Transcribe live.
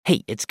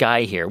Hey, it's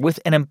Guy here with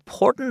an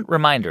important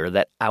reminder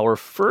that our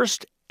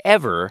first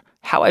ever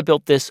How I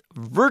Built This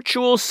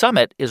virtual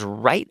summit is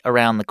right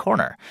around the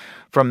corner.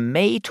 From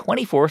May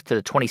 24th to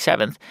the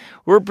 27th,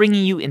 we're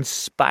bringing you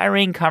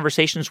inspiring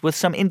conversations with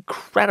some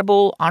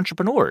incredible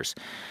entrepreneurs.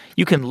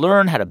 You can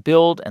learn how to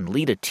build and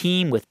lead a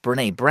team with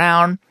Brené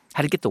Brown,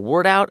 how to get the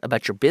word out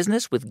about your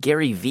business with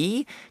Gary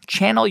Vee,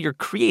 channel your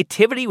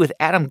creativity with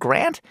Adam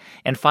Grant,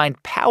 and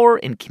find power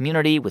in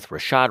community with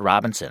Rashad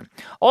Robinson.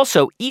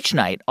 Also, each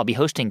night I'll be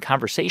hosting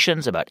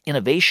conversations about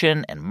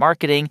innovation and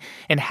marketing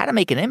and how to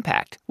make an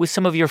impact with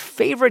some of your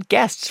favorite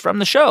guests from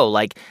the show,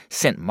 like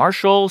Sint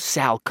Marshall,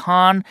 Sal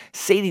Khan,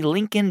 Sadie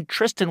Lincoln,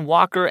 Tristan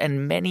Walker,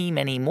 and many,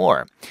 many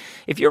more.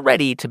 If you're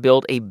ready to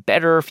build a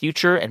better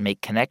future and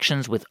make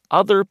connections with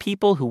other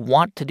people who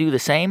want to do the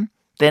same,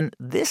 then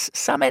this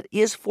summit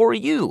is for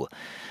you.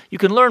 You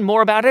can learn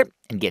more about it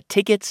and get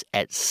tickets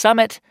at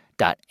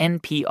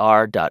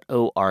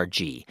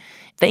summit.npr.org.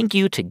 Thank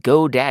you to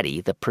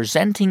GoDaddy, the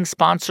presenting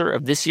sponsor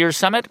of this year's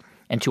summit,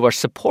 and to our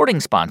supporting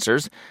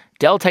sponsors,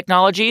 Dell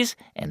Technologies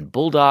and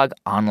Bulldog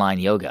Online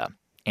Yoga.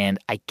 And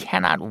I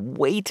cannot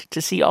wait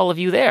to see all of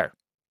you there.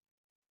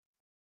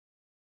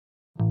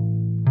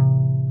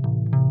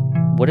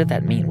 What did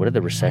that mean? What did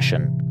the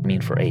recession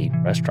mean for a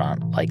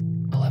restaurant like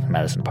 11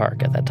 Madison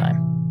Park at that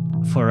time?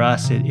 For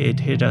us, it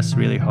hit us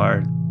really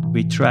hard.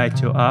 We tried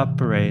to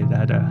operate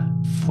at a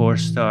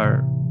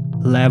 4-star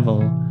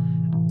level.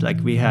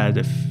 Like we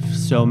had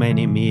so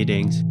many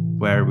meetings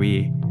where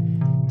we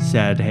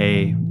said,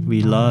 hey,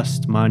 we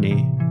lost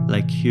money,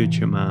 like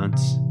huge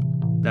amounts.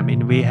 I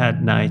mean, we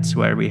had nights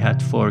where we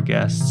had 4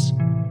 guests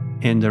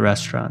in the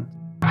restaurant.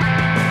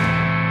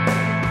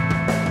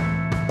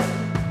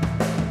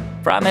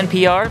 From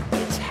NPR,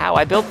 it's How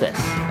I Built This,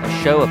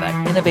 a show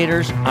about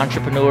innovators,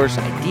 entrepreneurs,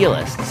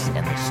 idealists,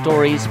 and the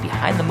stories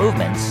behind the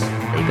movements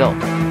they built.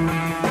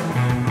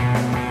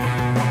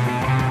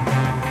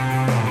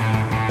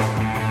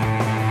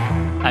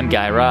 I'm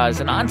Guy Raz,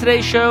 and on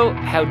today's show,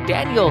 how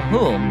Daniel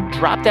Humm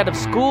dropped out of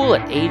school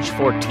at age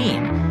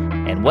 14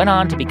 and went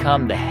on to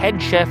become the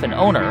head chef and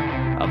owner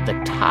of the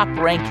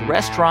top-ranked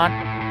restaurant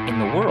in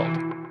the world.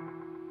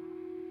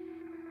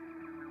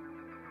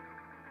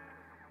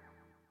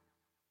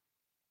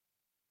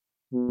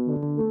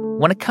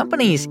 When a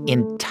company's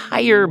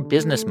entire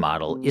business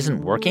model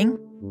isn't working,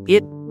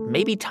 it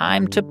may be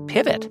time to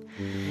pivot.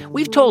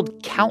 We've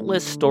told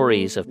countless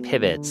stories of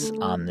pivots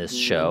on this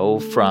show,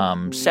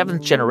 from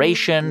seventh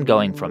generation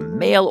going from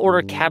mail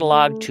order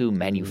catalog to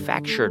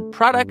manufactured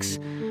products,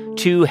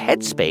 to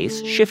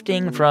Headspace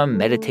shifting from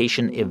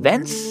meditation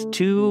events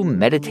to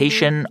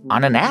meditation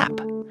on an app.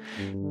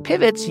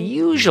 Pivots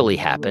usually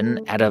happen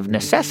out of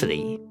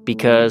necessity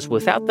because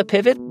without the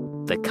pivot,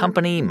 the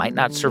company might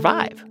not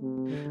survive.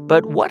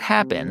 But what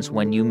happens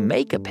when you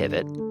make a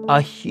pivot, a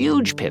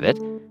huge pivot,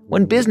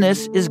 when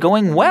business is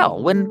going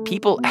well, when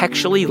people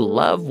actually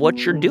love what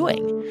you're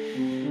doing?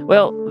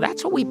 Well,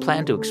 that's what we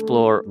plan to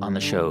explore on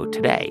the show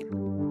today.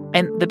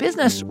 And the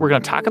business we're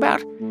going to talk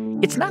about,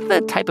 it's not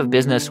the type of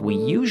business we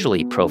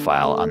usually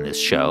profile on this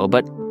show,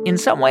 but in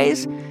some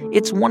ways,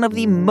 it's one of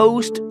the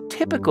most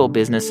typical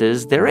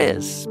businesses there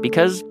is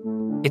because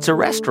it's a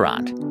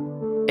restaurant.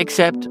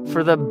 Except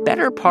for the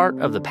better part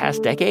of the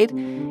past decade,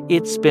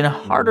 it's been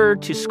harder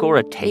to score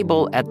a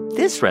table at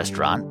this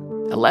restaurant,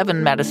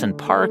 11 Madison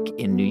Park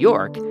in New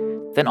York,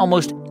 than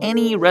almost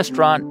any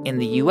restaurant in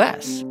the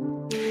U.S.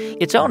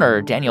 Its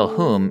owner, Daniel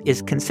Humm,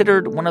 is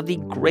considered one of the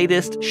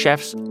greatest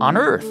chefs on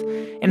earth.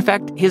 In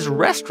fact, his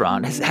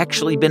restaurant has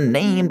actually been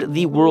named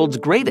the world's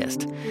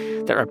greatest.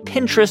 There are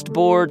Pinterest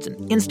boards and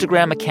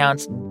Instagram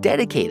accounts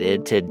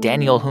dedicated to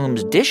Daniel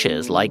Humm's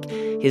dishes, like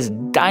his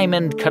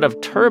diamond cut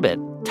of turbot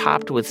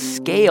topped with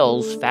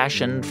scales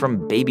fashioned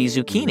from baby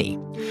zucchini.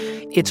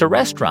 It's a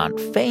restaurant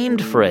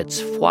famed for its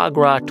foie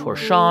gras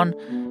torchon,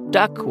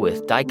 duck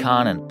with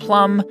daikon and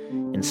plum,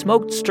 and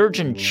smoked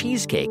sturgeon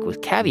cheesecake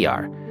with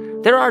caviar.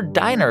 There are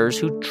diners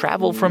who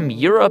travel from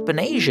Europe and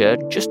Asia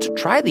just to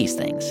try these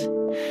things.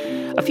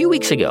 A few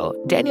weeks ago,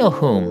 Daniel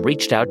Humm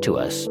reached out to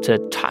us to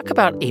talk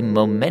about a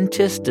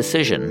momentous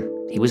decision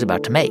he was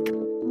about to make.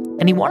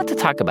 And he wanted to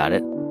talk about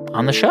it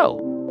on the show.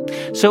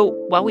 So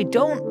while we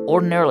don't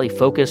ordinarily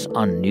focus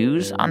on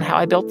news on How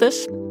I Built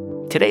This,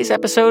 today's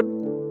episode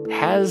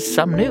has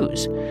some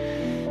news.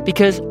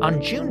 Because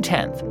on June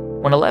 10th,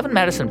 when 11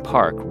 Madison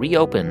Park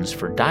reopens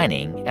for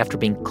dining after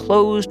being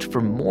closed for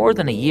more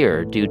than a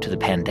year due to the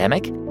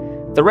pandemic,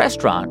 the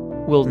restaurant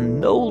will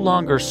no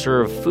longer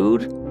serve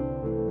food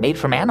made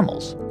from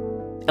animals.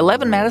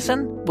 11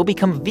 Madison will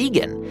become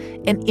vegan,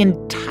 an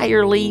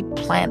entirely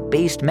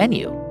plant-based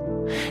menu.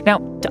 Now,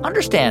 to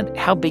understand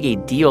how big a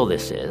deal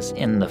this is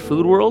in the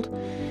food world,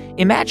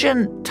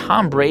 imagine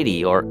Tom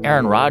Brady or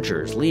Aaron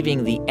Rodgers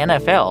leaving the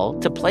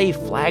NFL to play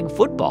flag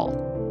football.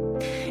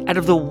 Out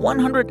of the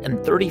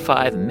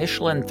 135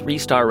 Michelin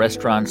 3-star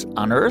restaurants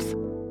on Earth,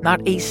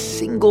 not a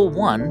single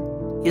one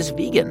is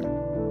vegan.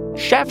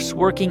 Chefs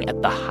working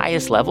at the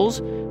highest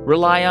levels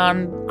rely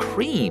on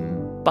cream,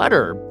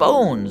 butter,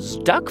 bones,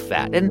 duck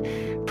fat, and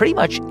pretty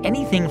much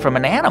anything from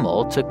an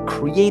animal to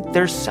create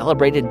their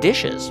celebrated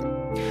dishes.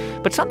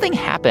 But something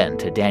happened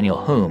to Daniel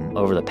Humm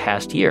over the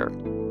past year.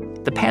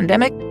 The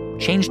pandemic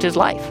changed his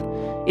life.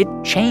 It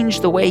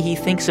changed the way he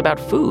thinks about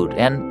food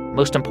and,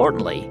 most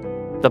importantly,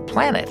 the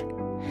planet.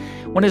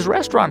 When his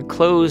restaurant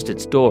closed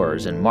its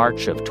doors in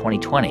March of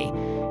 2020,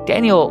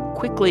 Daniel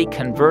quickly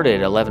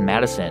converted 11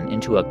 Madison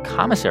into a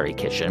commissary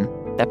kitchen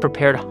that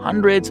prepared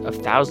hundreds of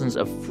thousands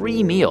of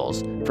free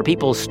meals for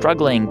people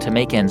struggling to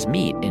make ends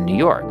meet in New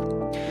York.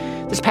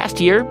 This past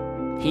year,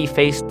 he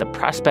faced the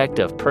prospect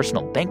of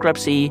personal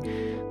bankruptcy,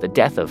 the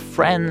death of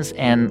friends,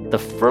 and the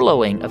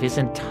furloughing of his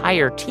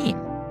entire team.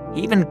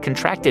 He even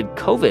contracted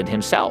COVID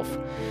himself.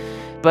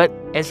 But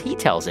as he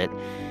tells it,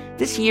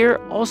 this year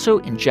also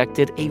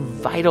injected a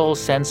vital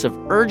sense of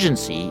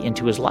urgency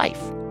into his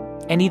life.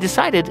 And he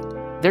decided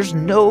there's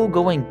no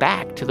going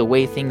back to the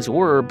way things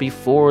were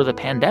before the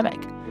pandemic.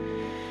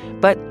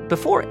 But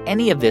before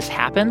any of this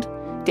happened,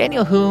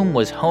 Daniel Humm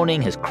was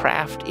honing his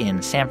craft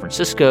in San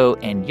Francisco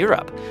and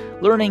Europe,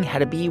 learning how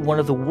to be one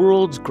of the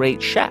world's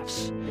great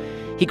chefs.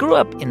 He grew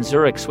up in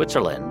Zurich,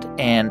 Switzerland,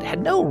 and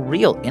had no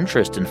real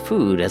interest in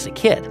food as a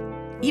kid,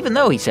 even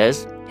though, he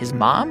says, his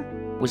mom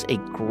was a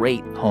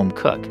great home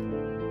cook.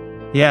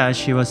 Yeah,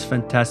 she was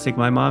fantastic.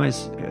 My mom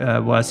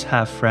was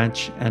half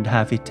French and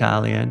half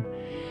Italian.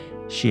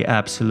 She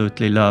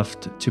absolutely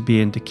loved to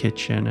be in the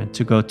kitchen and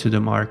to go to the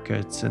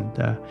markets.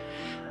 And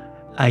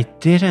I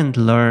didn't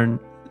learn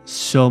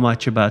so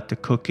much about the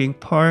cooking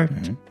part,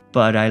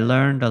 but I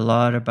learned a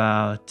lot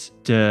about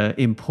the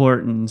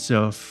importance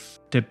of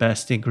the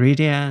best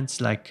ingredients,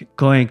 like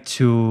going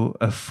to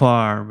a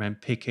farm and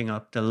picking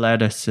up the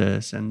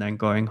lettuces and then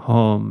going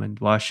home and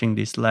washing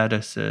these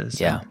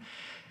lettuces. Yeah.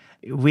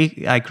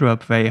 I grew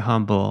up very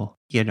humble.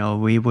 You know,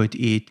 we would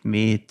eat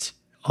meat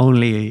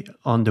only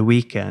on the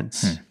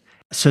weekends.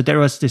 So there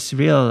was this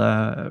real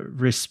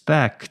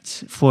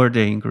respect for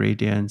the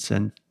ingredients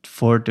and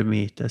for the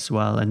meat as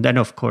well. And then,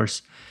 of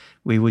course,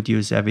 we would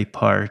use every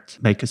part,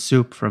 make a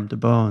soup from the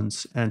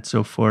bones and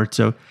so forth.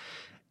 So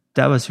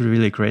that was a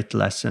really great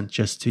lesson,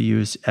 just to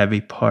use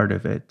every part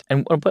of it.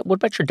 And what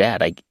about your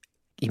dad?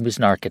 He was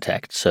an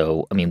architect.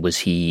 So, I mean, was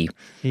he...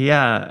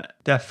 Yeah,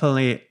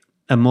 definitely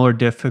a more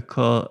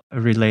difficult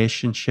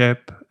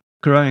relationship.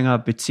 Growing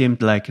up, it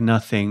seemed like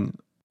nothing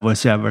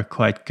was ever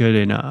quite good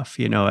enough.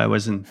 You know, I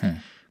wasn't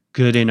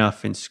good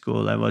enough in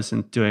school. I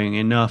wasn't doing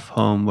enough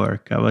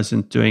homework. I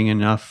wasn't doing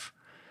enough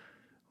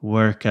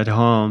work at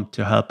home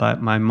to help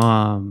out my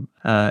mom.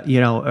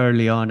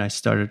 Early on, I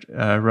started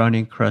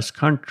running cross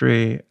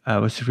country. I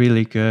was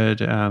really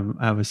good.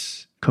 I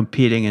was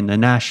competing in the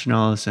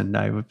nationals, and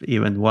I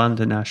even won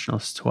the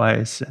nationals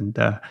twice.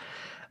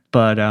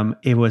 But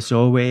it was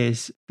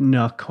always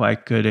not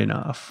quite good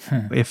enough.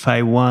 If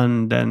I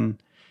won, then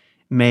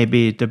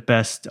maybe the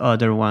best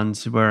other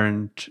ones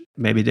weren't.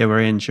 Maybe they were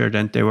injured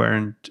and they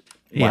weren't,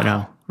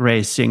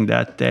 racing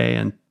that day.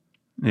 And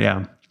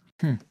yeah.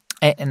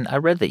 And I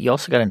read that you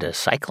also got into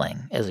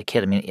cycling as a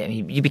kid. I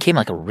mean, you became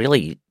like a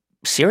really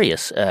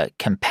serious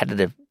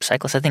competitive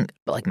cyclist. I think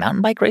like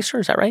mountain bike racer.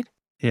 Is that right?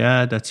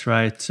 Yeah, that's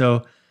right.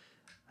 So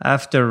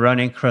after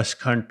running cross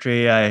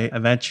country, I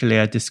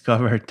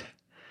discovered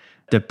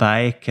the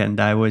bike, and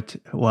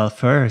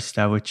first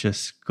I would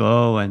just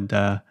go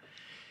and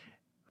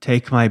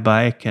take my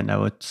bike,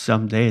 and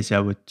some days I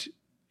would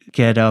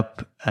get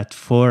up at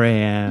 4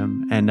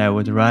 a.m. and I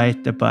would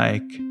ride the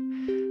bike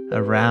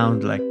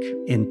around like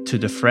into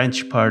the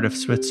French part of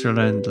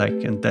Switzerland,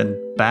 and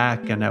then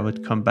back, and I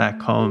would come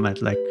back home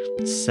at like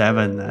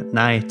 7 at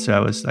night. So I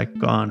was like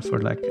gone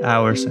for like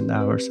hours and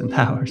hours and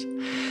hours.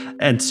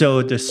 And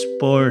so the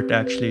sport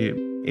actually,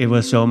 it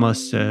was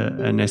almost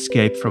an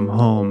escape from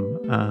home.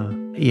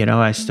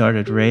 I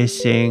started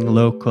racing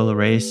local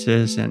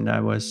races, and I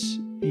was,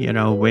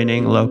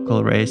 winning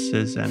local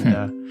races,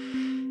 and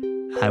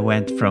I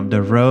went from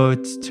the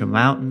road to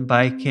mountain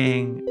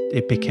biking.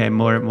 It became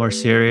more and more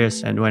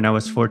serious. And when I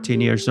was 14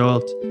 years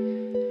old,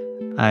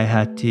 I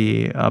had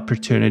the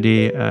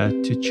opportunity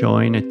to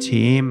join a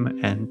team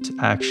and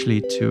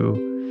actually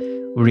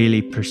to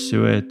really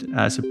pursue it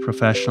as a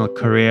professional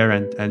career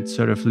and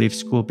sort of leave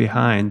school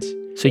behind.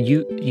 So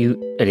you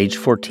at age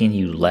 14,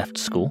 you left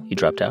school? You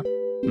dropped out?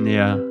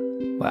 Yeah.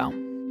 Wow.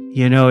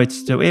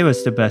 It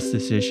was the best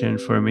decision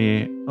for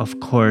me. Of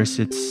course,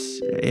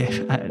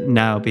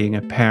 now being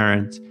a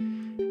parent,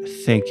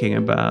 thinking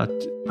about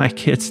my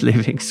kids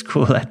leaving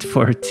school at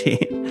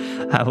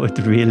 14, I would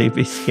really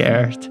be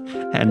scared.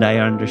 And I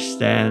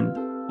understand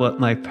what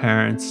my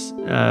parents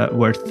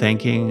were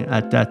thinking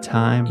at that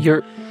time.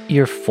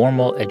 Your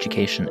formal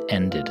education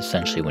ended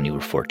essentially when you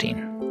were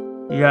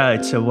 14. Yeah,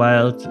 it's a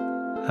wild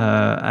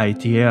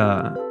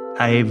idea.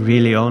 I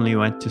really only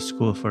went to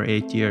school for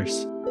 8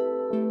 years.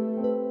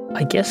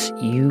 I guess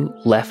you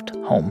left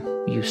home.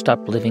 You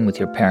stopped living with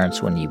your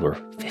parents when you were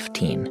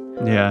 15.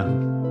 Yeah.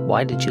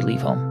 Why did you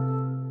leave home?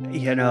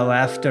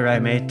 After I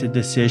made the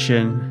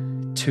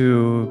decision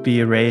to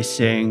be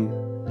racing,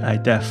 I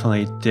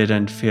definitely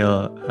didn't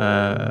feel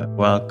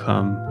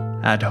welcome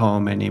at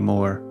home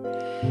anymore.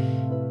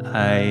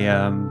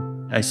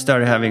 I I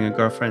started having a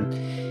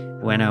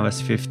girlfriend when I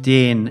was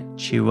 15.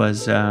 She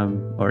was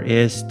or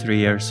is 3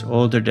 years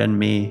older than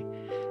me,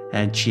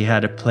 and she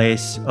had a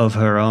place of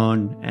her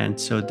own. And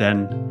so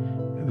then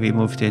we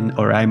moved in,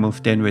 or I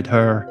moved in with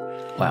her.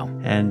 Wow.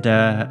 And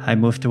I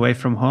moved away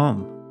from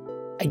home.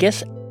 I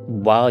guess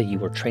while you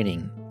were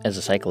training as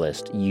a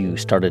cyclist, you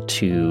started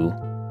to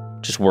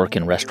just work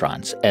in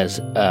restaurants as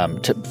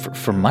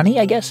for money,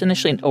 I guess,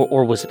 initially,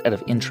 or was it out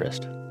of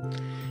interest?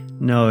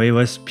 No, it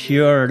was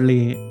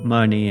purely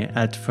money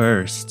at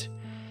first.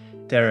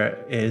 There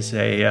is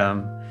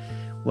a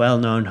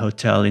well-known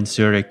hotel in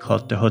Zurich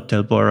called the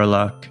Hotel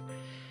Borolak.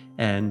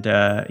 And,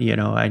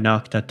 I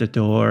knocked at the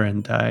door,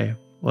 and I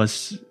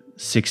was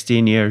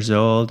 16 years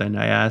old, and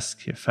I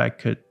asked if I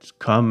could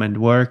come and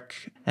work.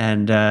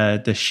 And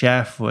the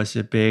chef was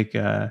a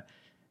big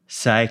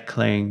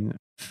cycling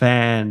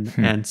fan.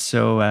 And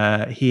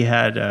so he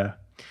had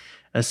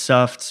a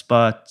soft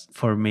spot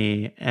for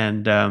me.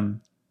 And,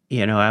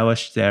 I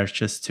was there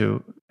just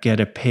to get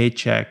a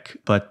paycheck.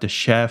 But the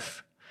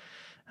chef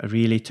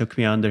really took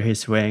me under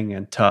his wing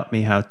and taught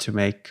me how to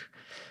make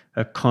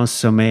a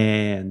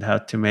consommé and how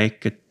to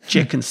make a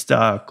chicken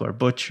stock or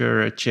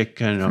butcher a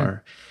chicken.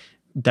 Or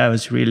that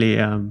was really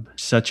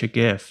such a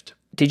gift.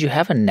 Did you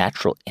have a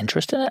natural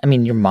interest in it? I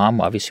mean, your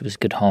mom obviously was a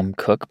good home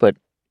cook, but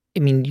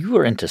I mean, you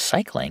were into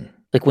cycling.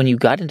 Like when you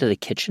got into the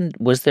kitchen,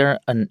 was there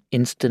an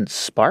instant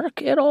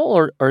spark at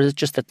all? Or is it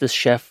just that this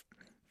chef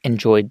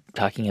enjoyed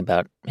talking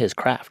about his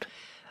craft?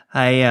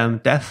 I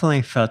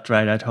definitely felt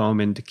right at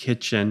home in the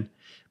kitchen,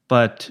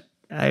 but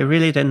I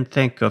really didn't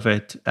think of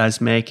it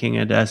as making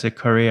it as a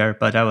career.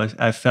 But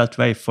I felt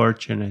very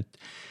fortunate.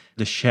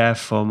 The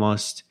chef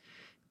almost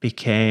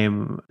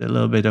became a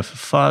little bit of a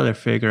father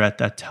figure at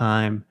that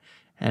time,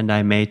 and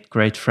I made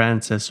great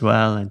friends as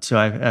well. And so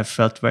I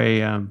felt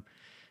very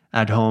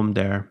at home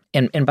there.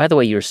 And by the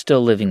way, you're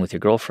still living with your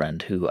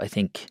girlfriend, who I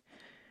think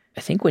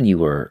when you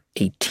were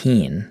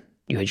 18,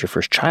 you had your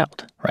first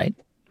child, right?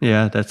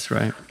 Yeah, that's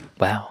right.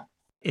 Wow.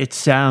 It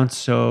sounds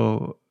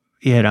so,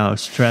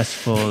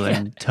 stressful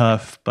and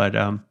tough, but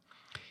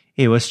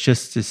it was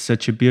just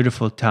such a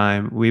beautiful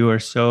time. We were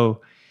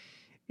so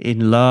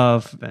in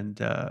love, and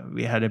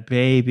we had a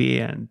baby,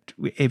 and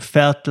it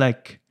felt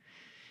like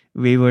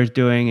we were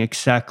doing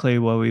exactly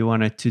what we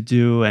wanted to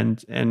do.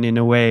 And in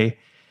a way,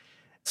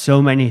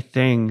 so many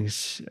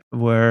things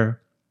were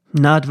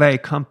not very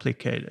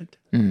complicated.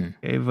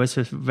 It was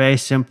a very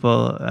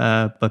simple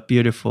but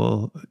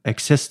beautiful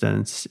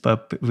existence,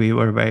 but we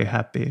were very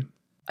happy.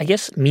 I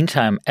guess,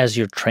 meantime, as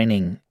you're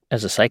training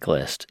as a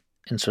cyclist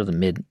in sort of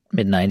the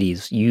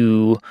mid-90s,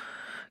 you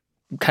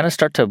kind of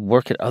start to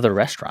work at other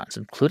restaurants,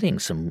 including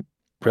some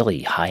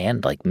really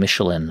high-end, like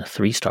Michelin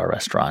 3-star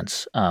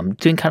restaurants,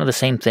 doing kind of the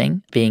same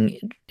thing, being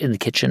in the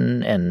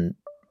kitchen and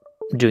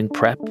doing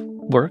prep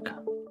work.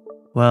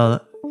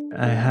 Well,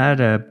 I had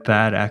a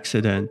bad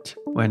accident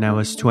when I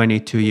was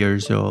 22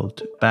 years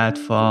old. Bad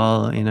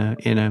fall in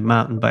a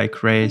mountain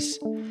bike race.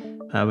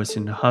 I was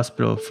in the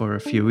hospital for a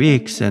few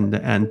weeks, and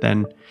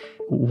then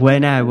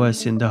when I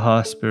was in the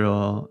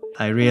hospital,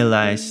 I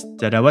realized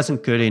that I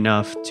wasn't good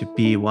enough to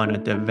be one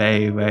of the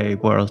very, very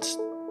world's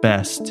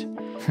best.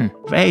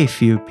 Very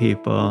few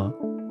people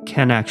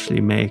can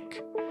actually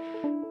make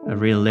a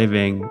real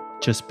living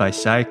just by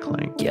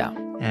cycling. Yeah.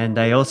 And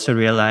I also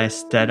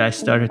realized that I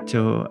started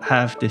to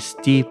have this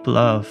deep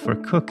love for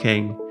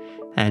cooking.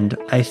 And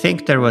I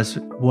think there was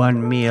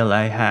one meal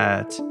I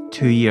had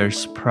 2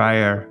 years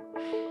prior.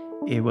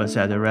 It was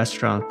at a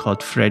restaurant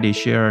called Freddy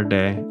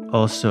Girardet,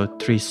 also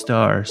 3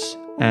 stars.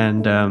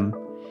 And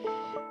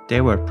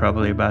there were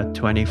probably about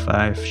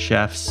 25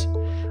 chefs,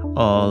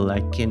 all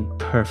like in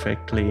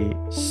perfectly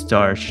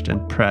starched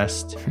and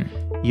pressed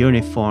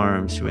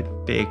uniforms with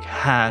big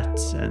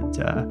hats. And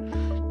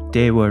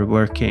they were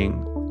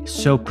working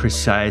so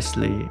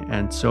precisely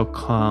and so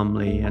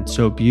calmly and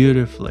so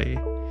beautifully.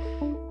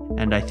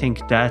 And I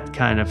think that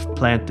kind of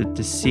planted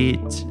the seed.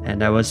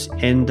 And I was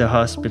in the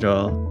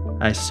hospital.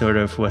 I sort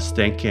of was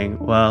thinking,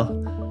 well,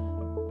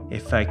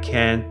 if I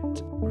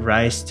can't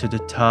rise to the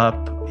top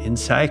in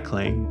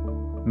cycling,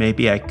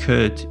 maybe I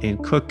could in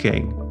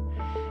cooking.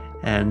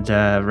 And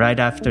right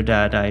after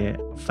that, I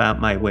found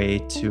my way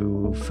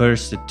to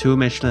first a 2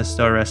 Michelin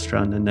star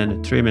restaurant and then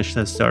a 3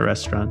 Michelin star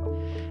restaurant.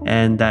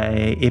 And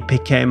it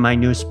became my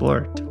new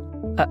sport.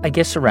 I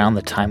guess around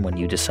the time when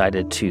you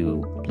decided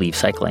to leave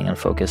cycling and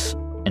focus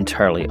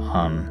entirely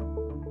on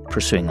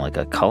pursuing like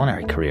a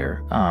culinary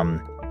career,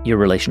 your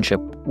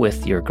relationship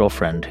with your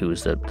girlfriend,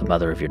 who's the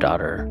mother of your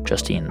daughter,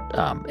 Justine,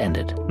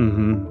 ended.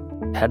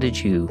 Mm-hmm. How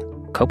did you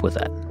cope with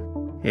that?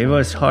 It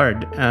was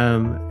hard.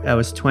 I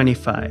was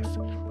 25.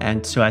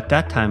 And so at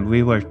that time,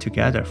 we were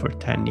together for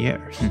 10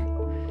 years.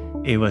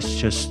 It was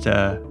just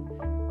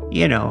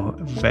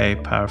very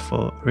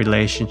powerful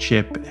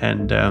relationship,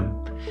 and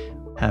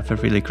have a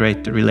really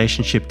great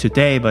relationship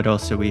today. But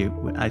also,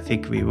 I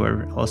think we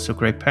were also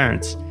great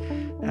parents.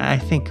 I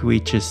think we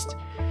just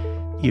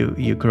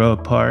you grow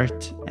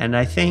apart, and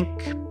I think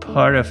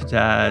part of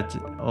that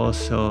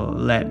also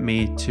led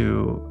me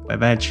to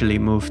eventually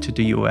move to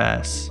the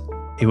U.S.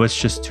 it was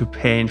just too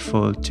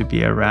painful to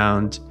be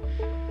around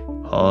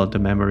all the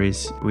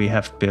memories we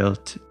have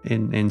built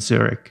in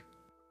Zurich.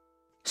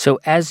 So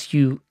as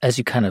you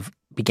kind of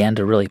began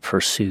to really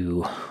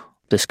pursue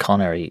this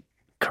culinary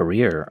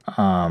career,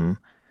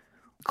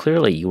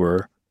 clearly you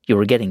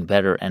were getting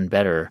better and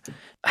better.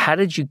 How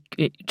did you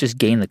just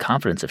gain the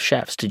confidence of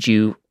chefs? Did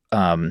you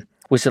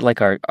was it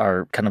like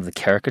our kind of the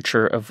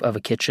caricature of a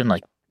kitchen,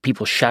 like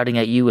people shouting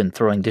at you and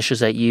throwing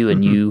dishes at you,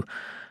 and you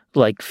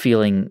like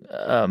feeling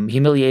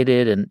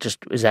humiliated, and just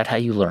is that how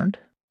you learned?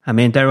 I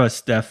mean, there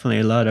was definitely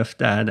a lot of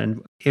that,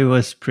 and it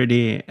was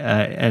pretty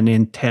an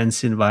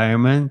intense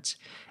environment.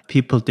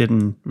 People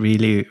didn't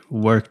really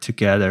work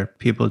together.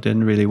 People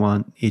didn't really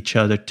want each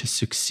other to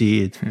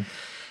succeed.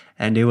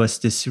 And it was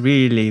this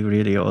really,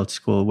 really old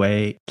school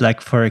way.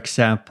 Like, for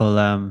example,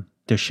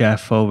 the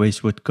chef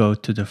always would go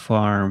to the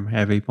farm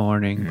every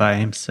morning by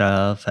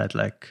himself at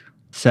like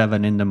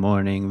 7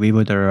 a.m. We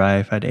would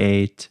arrive at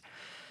 8.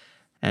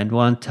 And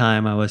one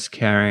time I was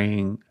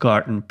carrying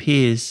garden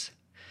peas,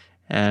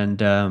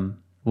 and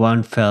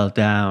one fell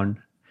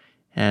down,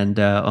 and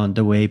on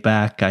the way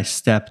back I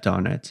stepped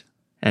on it,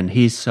 and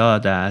he saw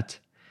that.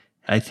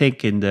 I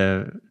think in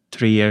the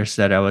 3 years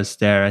that I was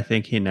there, I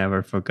think he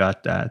never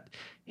forgot that.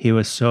 He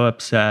was so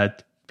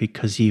upset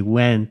because he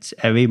went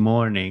every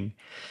morning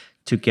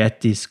to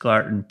get these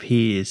garden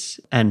peas,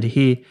 and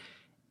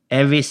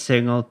every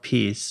single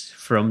piece,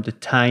 from the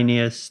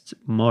tiniest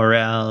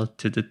morel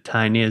to the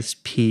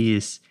tiniest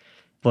peas,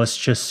 was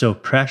just so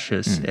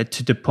precious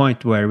to the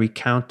point where we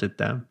counted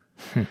them.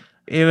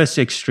 It was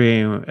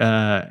extreme.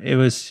 It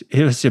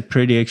was a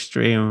pretty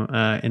extreme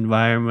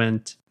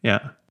environment.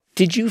 Yeah.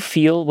 Did you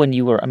feel when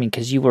you were,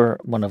 because you were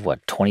one of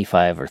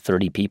 25 or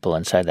 30 people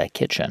inside that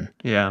kitchen.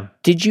 Yeah.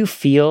 Did you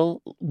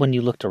feel when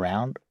you looked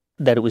around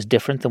that it was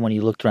different than when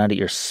you looked around at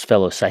your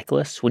fellow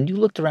cyclists? When you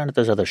looked around at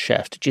those other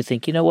chefs, did you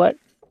think, you know what?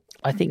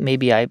 I think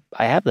maybe I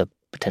have the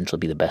potential to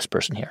be the best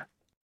person here.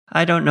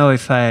 I don't know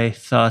if I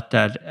thought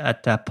that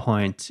at that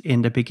point.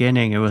 In the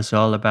beginning, it was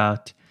all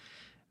about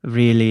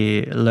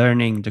really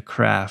learning the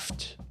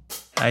craft.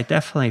 I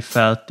definitely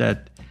felt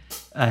that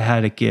I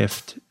had a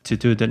gift to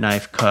do the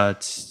knife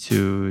cuts,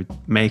 to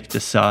make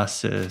the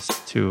sauces,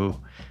 to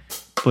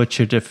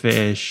butcher the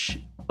fish.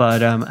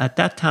 But at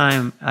that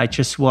time, I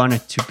just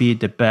wanted to be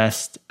the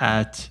best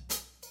at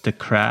the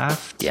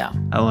craft. Yeah.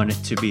 I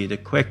wanted to be the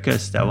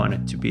quickest. I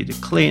wanted to be the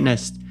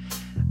cleanest.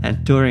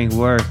 And during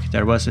work,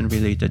 there wasn't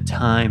really the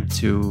time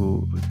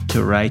to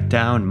write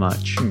down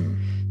much.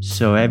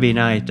 So every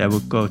night I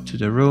would go to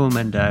the room,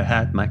 and I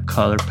had my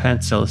color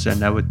pencils,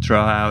 and I would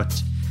draw out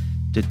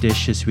the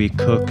dishes we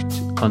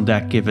cooked on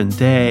that given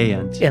day.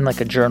 And in like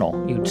a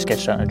journal, you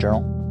sketched out in a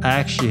journal? I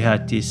actually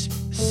had these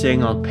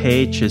single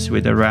pages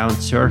with a round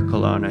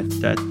circle on it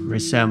that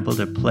resembled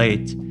a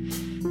plate.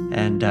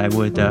 And I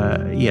would,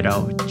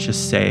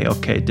 just say,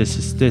 okay, this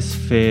is this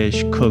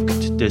fish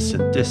cooked this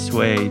and this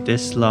way,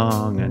 this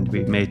long, and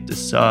we made the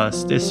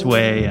sauce this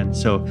way. And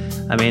so,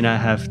 I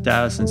have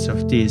thousands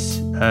of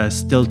these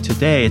still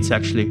today. It's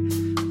actually,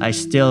 I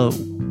still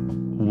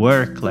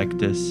work like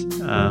this.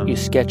 You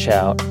sketch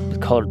out with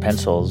colored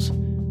pencils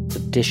the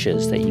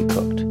dishes that you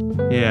cooked.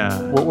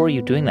 Yeah. What were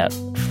you doing that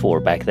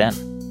for back then?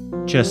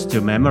 Just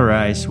to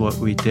memorize what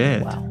we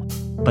did. Wow.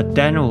 But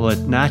then what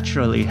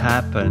naturally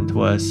happened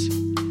was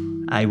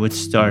I would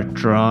start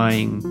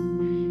drawing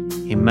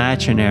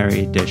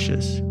imaginary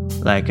dishes.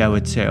 Like I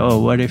would say, oh,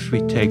 what if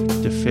we take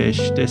the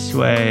fish this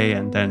way,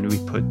 and then we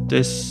put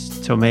this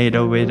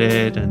tomato with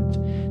it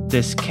and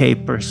this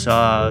caper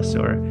sauce,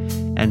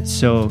 and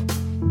so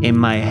in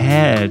my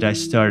head I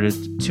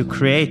started to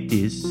create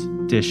these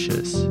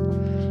dishes.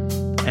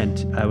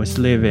 And I was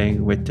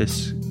living with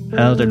this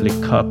elderly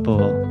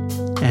couple,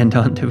 and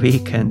on the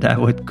weekend I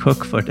would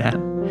cook for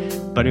them.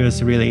 But it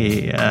was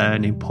really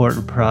an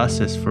important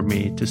process for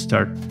me to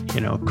start,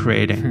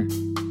 creating.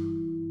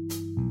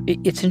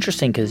 It's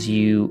interesting because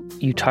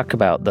you talk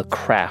about the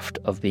craft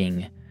of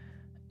being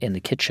in the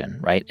kitchen,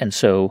 right? And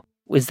so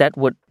is that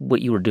what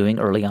you were doing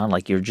early on?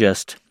 Like you're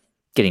just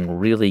getting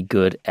really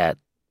good at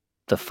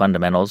the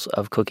fundamentals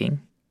of cooking?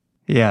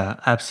 Yeah,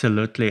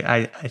 absolutely.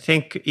 I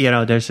think,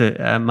 there's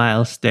a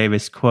Miles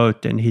Davis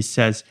quote, and he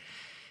says,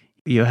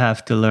 you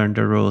have to learn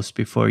the rules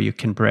before you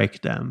can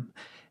break them.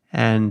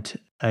 And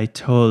I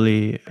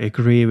totally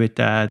agree with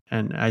that.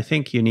 And I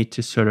think you need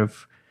to sort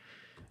of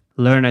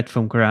learn it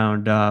from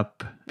ground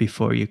up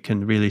before you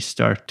can really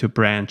start to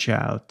branch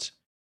out.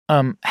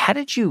 How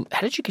did you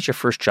get your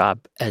first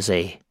job as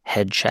a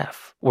head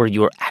chef, where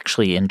you were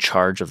actually in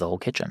charge of the whole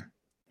kitchen?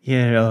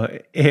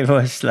 It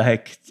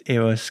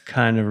was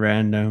kind of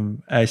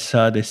random. I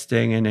saw this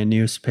thing in a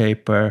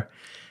newspaper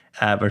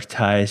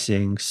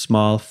advertising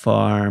small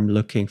farm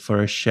looking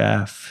for a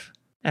chef.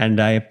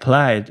 And I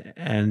applied,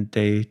 and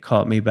they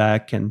called me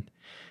back, and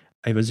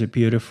it was a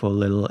beautiful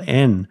little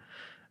inn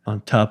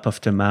on top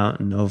of the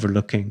mountain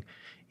overlooking,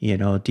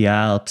 the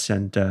Alps.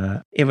 And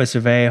it was a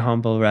very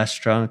humble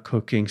restaurant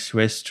cooking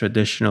Swiss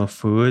traditional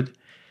food.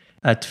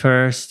 At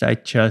first, I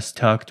just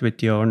talked with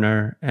the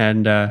owner,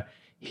 and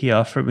he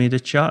offered me the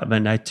job,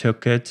 and I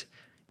took it.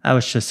 I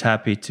was just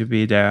happy to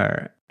be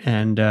there.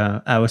 And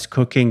I was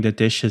cooking the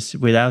dishes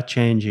without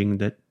changing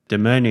the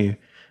menu.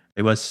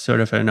 It was sort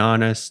of an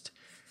honest,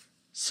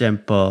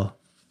 simple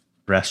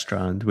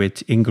restaurant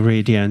with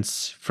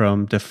ingredients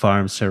from the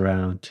farms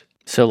around.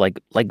 So like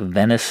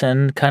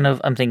venison kind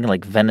of, I'm thinking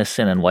like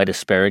venison and white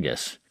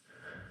asparagus.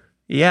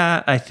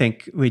 Yeah, I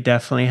think we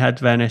definitely had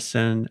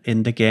venison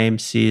in the game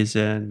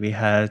season. We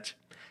had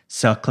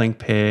suckling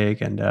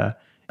pig and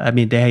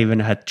they even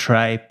had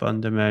tripe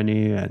on the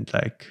menu and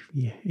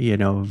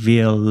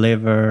veal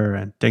liver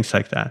and things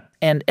like that.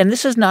 And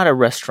this is not a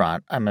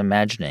restaurant, I'm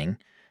imagining,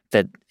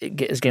 that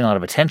is getting a lot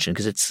of attention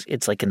because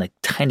it's like in a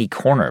tiny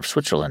corner of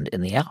Switzerland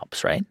in the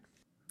Alps, right?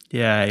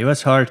 Yeah, it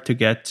was hard to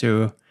get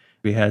to.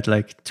 We had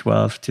like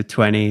 12 to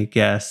 20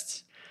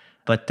 guests.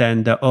 But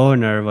then the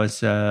owner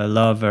was a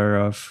lover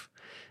of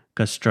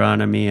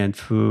gastronomy and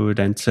food.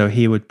 And so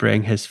he would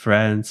bring his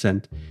friends.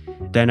 And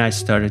then I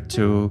started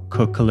to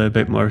cook a little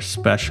bit more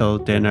special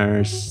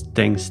dinners,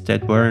 things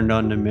that weren't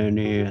on the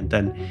menu. And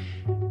then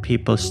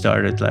people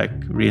started like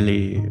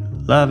really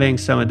loving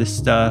some of the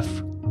stuff.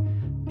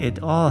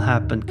 It all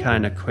happened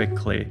kind of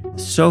quickly.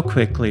 So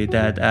quickly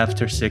that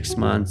after 6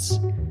 months,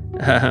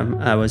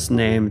 I was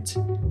named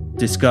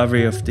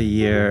Discovery of the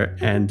Year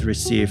and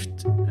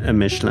received a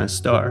Michelin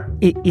star.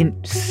 In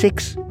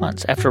 6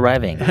 months after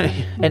arriving.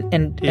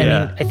 And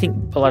Yeah. I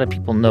think a lot of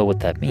people know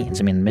what that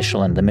means. I mean,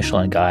 the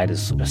Michelin Guide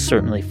is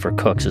certainly for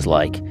cooks it's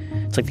like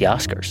the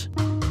Oscars.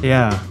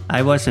 Yeah,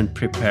 I wasn't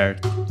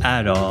prepared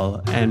at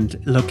all. And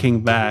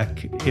looking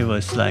back, it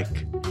was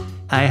like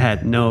I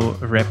had no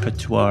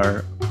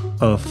repertoire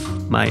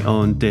of my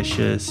own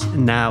dishes.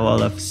 Now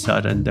all of a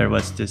sudden there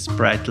was this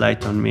bright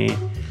light on me.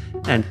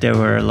 And there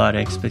were a lot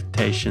of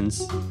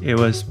expectations. It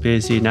was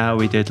busy. Now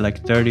we did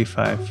like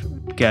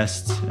 35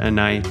 guests a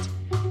night.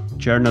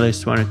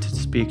 Journalists wanted to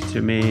speak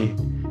to me.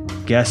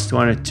 Guests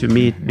wanted to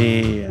meet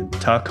me and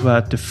talk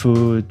about the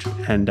food.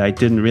 And I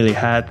didn't really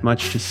had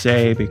much to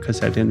say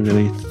because I didn't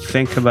really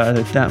think about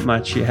it that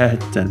much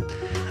yet. And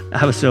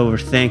I was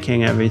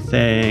overthinking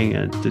everything.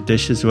 And the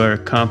dishes were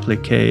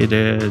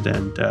complicated.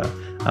 And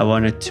I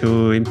wanted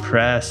to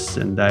impress.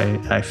 And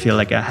I feel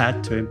like I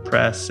had to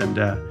impress. And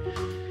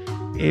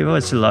it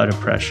was a lot of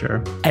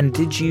pressure. And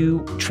did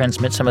you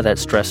transmit some of that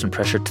stress and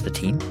pressure to the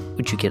team?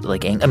 Would you get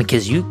like angry? I mean,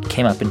 because you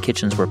came up in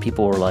kitchens where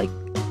people were like,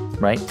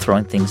 right,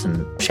 throwing things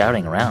and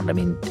shouting around. I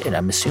mean, and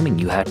I'm assuming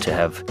you had to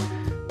have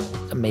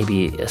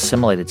maybe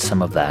assimilated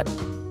some of that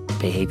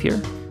behavior.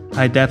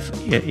 I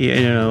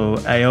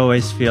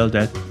always feel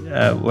that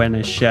when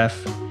a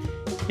chef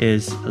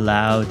is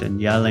loud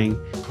and yelling,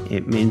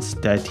 it means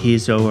that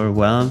he's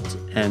overwhelmed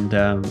and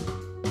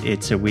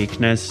it's a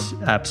weakness,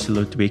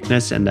 absolute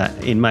weakness. And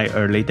in my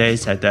early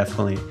days, I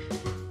definitely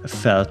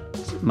felt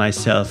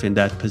myself in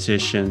that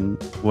position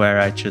where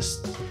I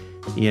just,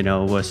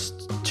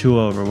 was too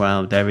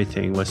overwhelmed.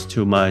 Everything was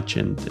too much.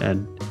 And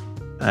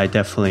I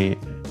definitely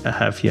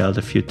have yelled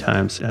a few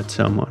times at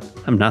someone.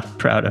 I'm not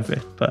proud of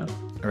it, but...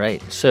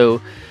 Right.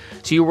 So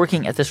you're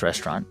working at this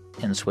restaurant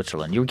in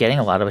Switzerland. You were getting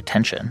a lot of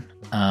attention.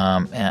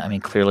 And I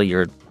mean, clearly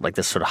you're like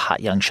this sort of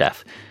hot young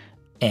chef.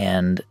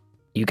 And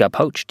you got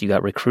poached. You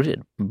got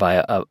recruited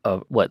by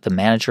the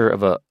manager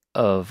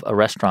of a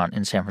restaurant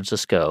in San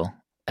Francisco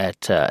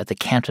at the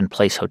Campton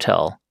Place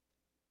Hotel,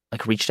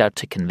 like reached out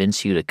to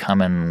convince you to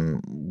come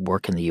and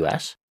work in the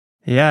U.S.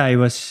 Yeah,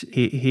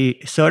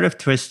 he sort of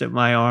twisted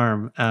my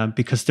arm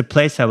because the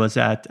place I was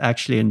at,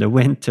 actually in the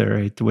winter,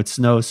 it would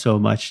snow so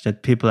much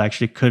that people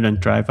actually couldn't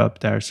drive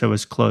up there. So it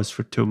was closed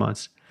for 2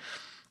 months.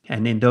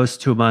 And in those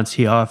 2 months,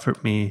 he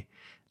offered me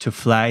to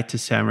fly to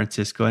San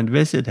Francisco and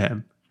visit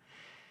him.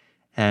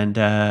 And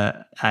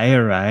I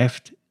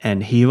arrived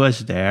and he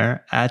was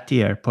there at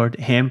the airport,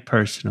 him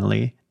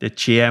personally, the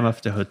GM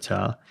of the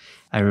hotel.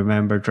 I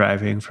remember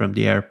driving from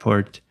the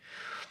airport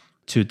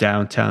to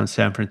downtown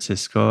San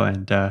Francisco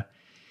and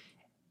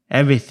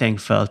everything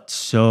felt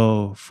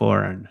so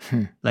foreign.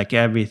 Like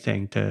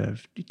everything,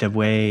 the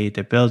way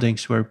the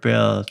buildings were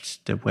built,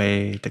 the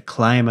way the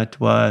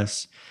climate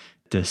was,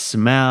 the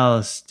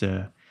smells,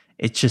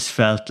 it just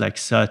felt like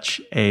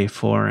such a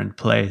foreign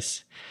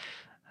place.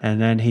 And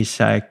then he's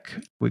like,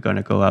 we're going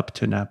to go up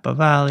to Napa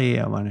Valley.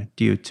 I wanted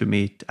you to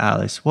meet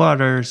Alice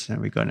Waters, and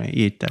we're going to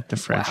eat at the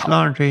French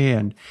Laundry,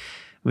 and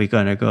we're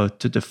going to go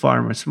to the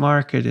farmer's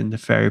market in the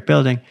Ferry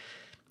Building.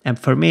 And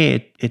for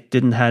me, it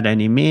didn't have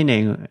any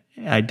meaning.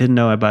 I didn't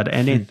know about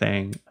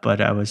anything,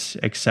 but I was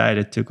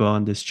excited to go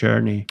on this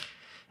journey.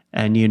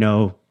 And,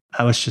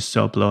 I was just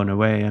so blown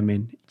away. I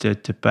mean,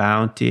 the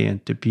bounty and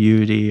the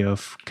beauty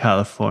of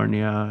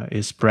California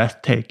is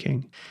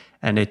breathtaking.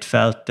 And it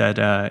felt that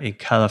in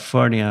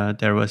California,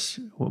 there was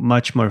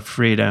much more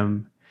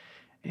freedom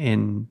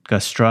in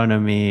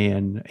gastronomy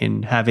and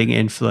in having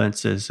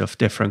influences of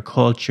different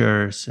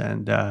cultures.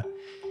 And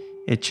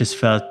it just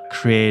felt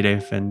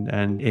creative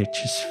and it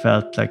just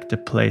felt like the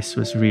place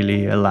was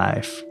really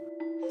alive.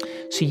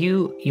 So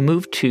you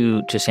moved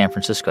to San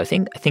Francisco. I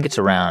think it's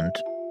around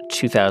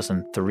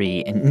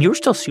 2003. And you were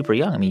still super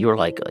young. I mean, you were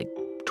like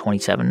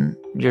 27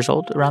 years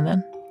old around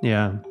then?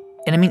 Yeah.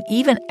 And I mean,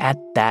 even at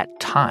that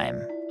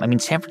time, I mean,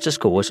 San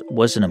Francisco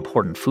was an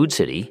important food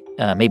city,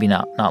 maybe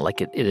not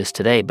like it is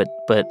today, but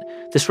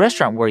this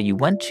restaurant where you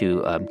went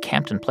to,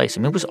 Campton Place,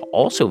 I mean, it was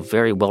also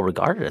very well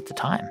regarded at the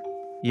time.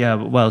 Yeah,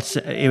 well,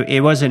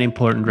 it was an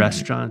important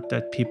restaurant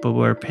that people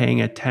were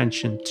paying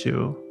attention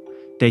to.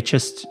 They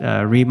just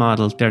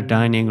remodeled their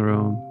dining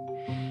room.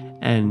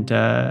 And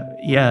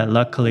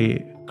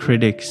luckily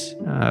critics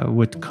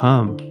would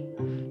come.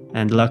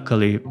 And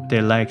luckily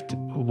they liked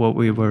what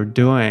we were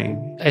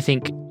doing. I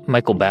think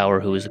Michael Bauer,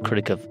 who was a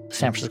critic of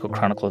San Francisco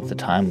Chronicle at the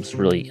time, was a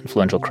really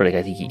influential critic.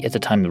 I think at the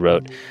time he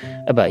wrote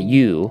about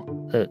you.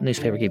 The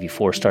newspaper gave you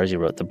 4 stars. He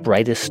wrote, "The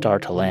brightest star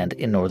to land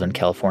in Northern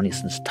California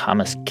since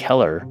Thomas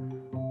Keller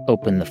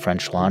opened the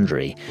French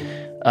Laundry,"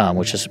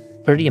 which is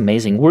pretty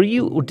amazing. Were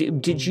you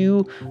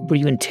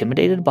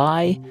intimidated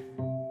by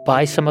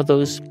some of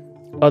those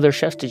other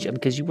chefs?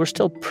 Because you were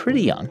still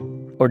pretty young,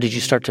 or did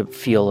you start to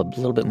feel a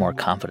little bit more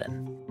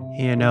confident?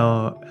 You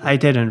know, I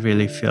didn't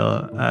really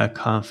feel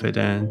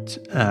confident.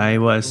 I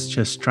was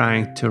just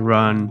trying to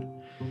run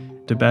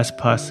the best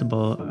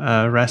possible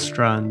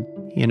restaurant.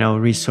 You know,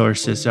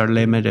 resources are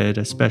limited,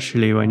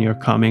 especially when you're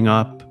coming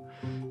up,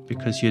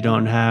 because you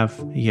don't have,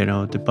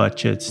 the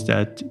budgets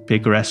that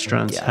big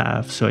restaurants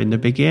have. So in the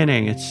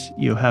beginning,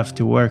 you have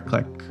to work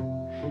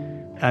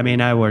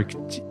I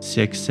worked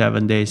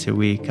 6-7 days a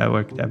week. I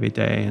worked every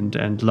day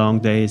and long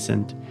days.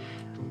 And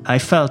I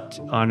felt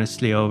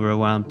honestly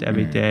overwhelmed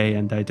every day.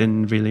 And I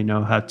didn't really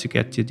know how to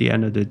get to the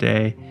end of the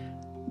day.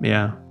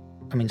 Yeah.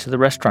 I mean, so the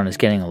restaurant is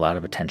getting a lot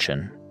of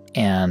attention.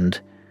 And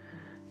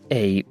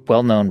a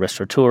well-known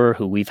restaurateur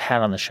who we've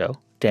had on the show,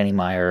 Danny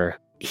Meyer,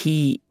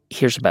 he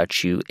hears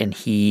about you and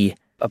he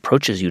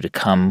approaches you to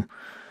come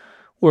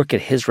work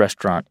at his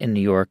restaurant in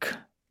New York,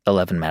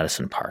 11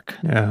 Madison Park.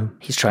 Yeah.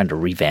 He's trying to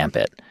revamp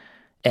it.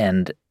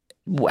 And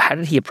how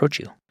did he approach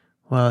you?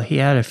 Well, he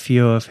had a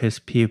few of his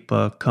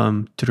people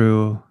come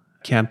through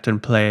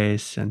Campton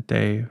Place and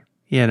they,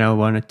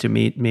 wanted to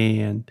meet me.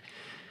 And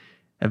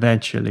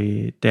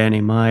eventually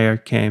Danny Meyer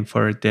came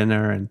for a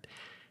dinner.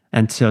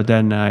 And so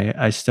then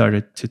I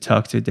started to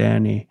talk to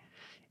Danny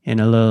in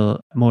a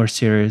little more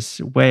serious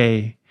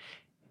way.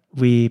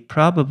 We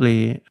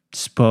probably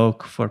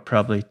spoke for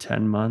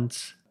 10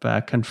 months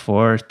back and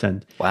forth.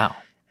 And wow.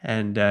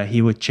 And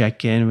he would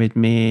check in with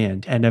me.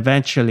 And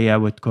eventually I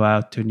would go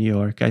out to New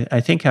York.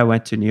 I think I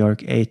went to New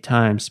York 8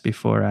 times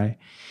before I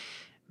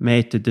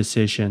made the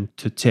decision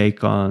to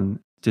take on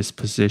this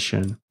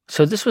position.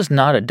 So this was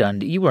not a done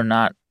deal.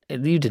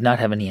 You did not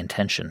have any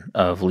intention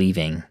of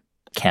leaving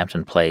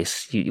Campton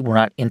Place. You were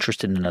not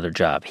interested in another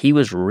job. He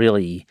was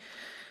really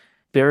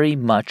very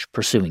much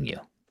pursuing you.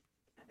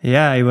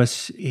 Yeah,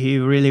 he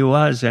really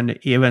was. And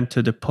even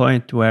to the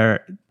point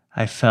where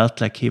I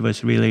felt like he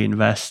was really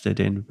invested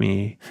in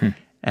me.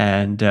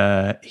 And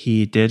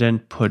he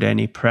didn't put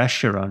any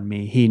pressure on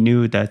me. He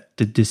knew that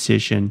the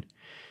decision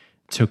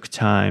took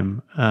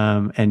time.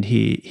 And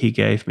he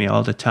gave me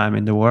all the time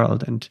in the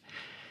world.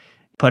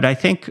 But I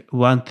think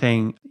one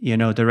thing,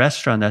 the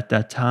restaurant at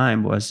that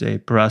time was a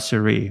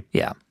brasserie.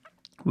 Yeah.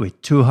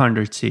 With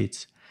 200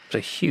 seats. It's a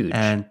huge.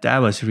 And that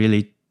was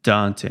really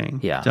daunting.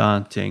 Yeah.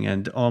 Daunting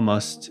and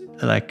almost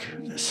like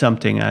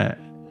something I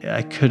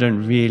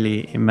couldn't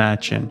really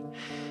imagine.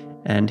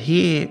 And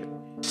he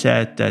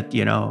said that,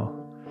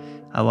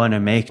 I want to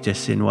make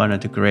this in one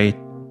of the great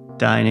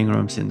dining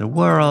rooms in the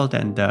world.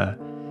 And,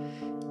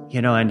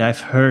 and I've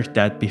heard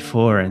that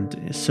before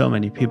and so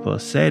many people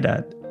say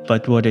that.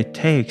 But what it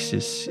takes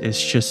is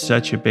just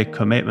such a big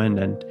commitment.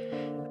 And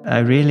I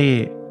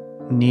really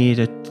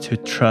needed to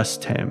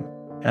trust him.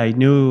 I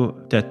knew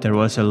that there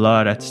was a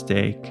lot at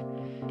stake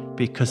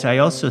because I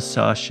also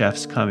saw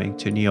chefs coming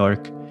to New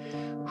York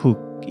who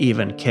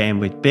even came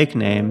with big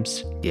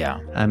names. Yeah.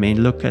 I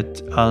mean, look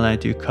at Alain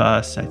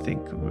Ducasse, I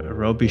think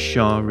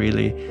Robichon,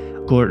 really,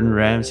 Gordon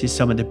Ramsay,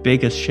 some of the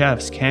biggest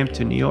chefs came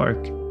to New York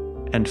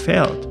and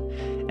failed.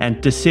 And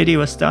the city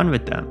was done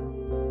with them.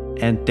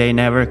 And they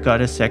never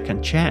got a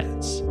second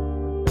chance.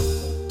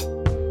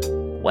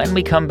 When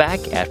we come back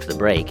after the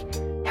break,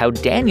 how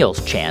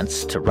Daniel's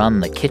chance to run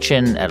the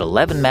kitchen at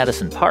 11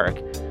 Madison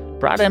Park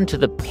brought him to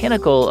the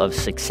pinnacle of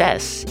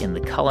success in the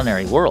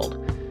culinary world,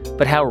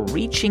 but how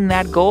reaching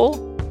that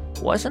goal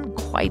wasn't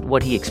quite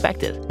what he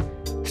expected.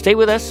 Stay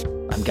with us.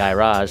 I'm Guy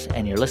Raz,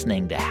 and you're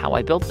listening to How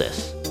I Built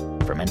This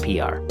from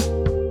NPR.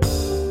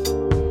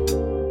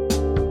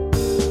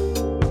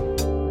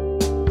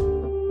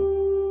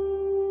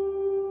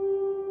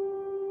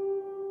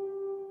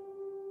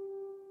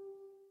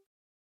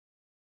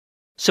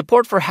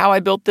 Support for How I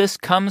Built This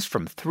comes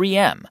from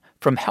 3M.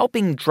 From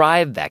helping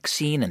drive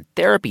vaccine and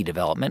therapy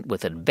development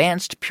with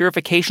advanced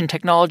purification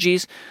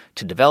technologies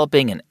to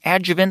developing an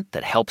adjuvant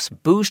that helps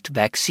boost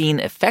vaccine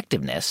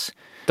effectiveness,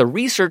 the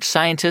research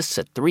scientists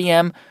at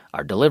 3M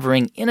are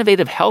delivering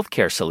innovative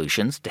healthcare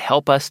solutions to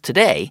help us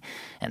today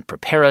and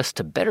prepare us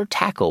to better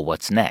tackle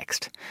what's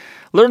next.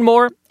 Learn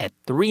more at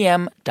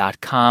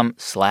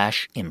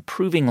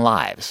 3m.com/improving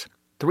lives.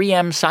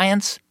 3M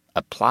Science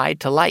applied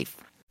to life.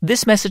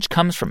 This message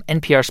comes from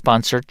NPR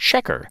sponsor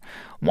Checker.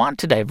 Want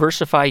to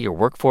diversify your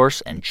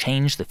workforce and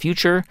change the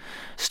future?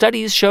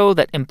 Studies show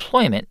that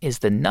employment is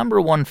the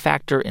 #1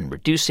 factor in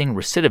reducing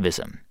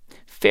recidivism.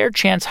 Fair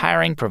Chance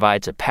Hiring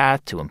provides a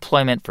path to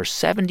employment for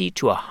 70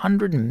 to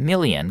 100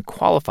 million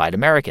qualified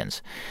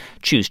Americans.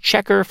 Choose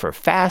Checker for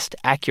fast,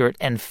 accurate,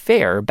 and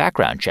fair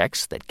background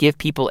checks that give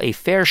people a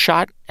fair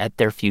shot at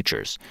their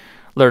futures.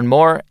 Learn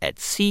more at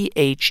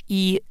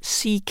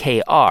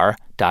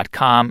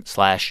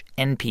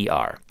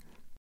checkr.com/NPR.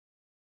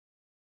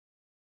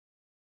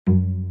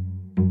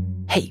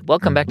 Hey,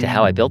 welcome back to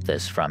How I Built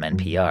This from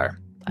NPR.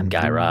 I'm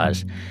Guy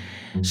Raz.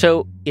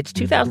 So it's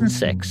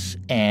 2006,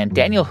 and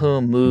Daniel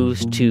Humm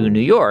moves to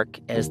New York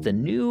as the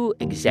new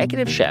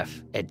executive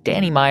chef at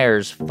Danny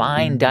Meyer's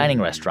fine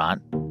dining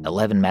restaurant,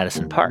 11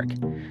 Madison Park.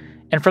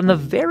 And from the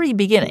very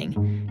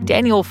beginning,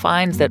 Daniel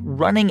finds that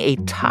running a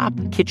top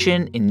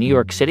kitchen in New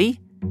York City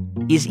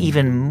is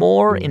even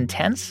more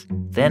intense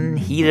than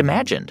he'd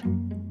imagined.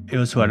 It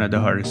was one of the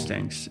hardest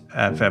things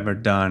I've ever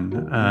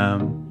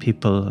done.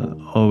 People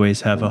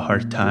always have a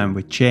hard time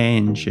with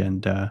change.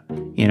 And,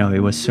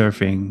 it was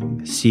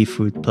serving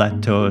seafood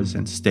plateaus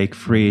and steak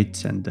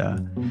frites. And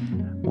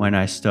when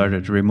I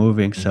started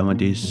removing some of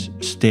these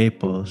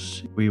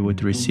staples, we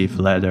would receive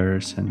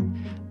letters and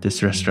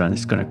this restaurant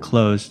is going to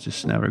close,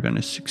 just never going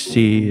to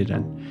succeed.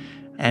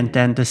 And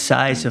then the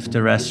size of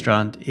the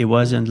restaurant, it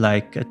wasn't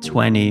like a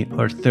 20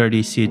 or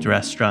 30 seat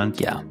restaurant.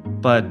 Yeah.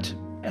 But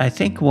I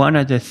think one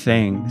of the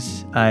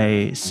things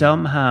I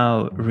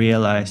somehow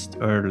realized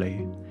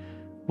early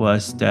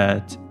was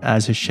that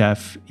as a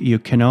chef, you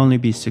can only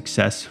be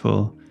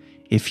successful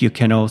if you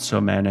can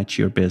also manage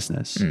your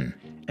business.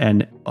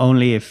 And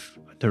only if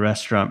the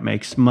restaurant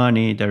makes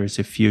money, there is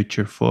a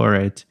future for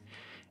it.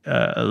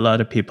 A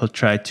lot of people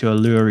try to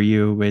allure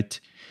you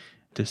with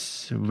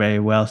this very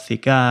wealthy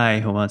guy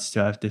who wants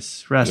to have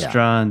this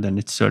restaurant, and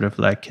it's sort of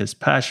like his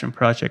passion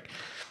project.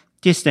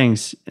 These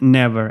things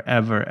never,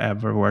 ever,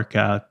 ever work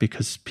out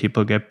because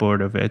people get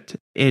bored of it.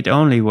 It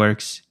only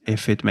works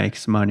if it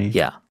makes money.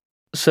 Yeah.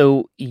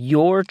 So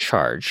your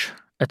charge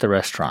at the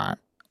restaurant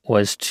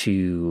was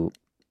you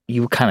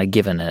were kind of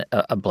given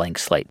a blank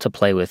slate to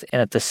play with.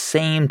 And at the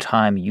same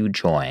time you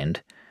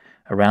joined,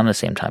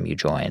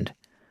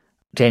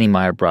 Danny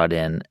Meyer brought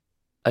in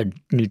a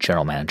new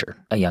general manager,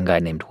 a young guy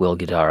named Will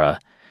Guidara,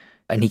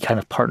 and he kind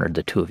of partnered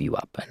the two of you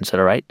up and said,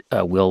 all right,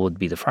 Will would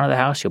be the front of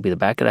the house, you'll be the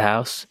back of the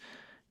house.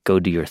 Go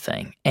do your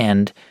thing.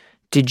 And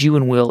did you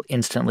and Will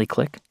instantly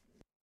click?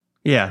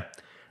 Yeah.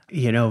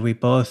 We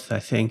both, I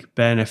think,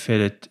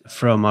 benefited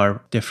from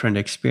our different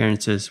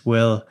experiences.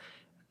 Will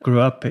grew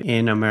up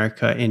in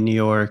America, in New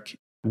York,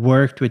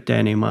 worked with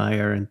Danny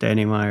Meyer, and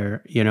Danny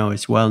Meyer,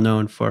 is well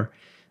known for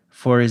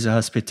his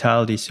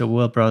hospitality. So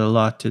Will brought a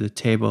lot to the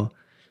table.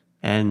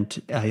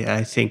 And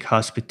I think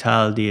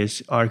hospitality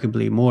is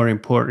arguably more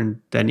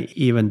important than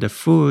even the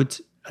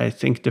food. I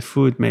think the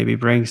food maybe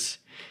brings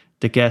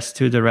the guest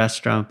to the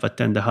restaurant, but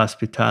then the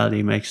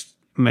hospitality makes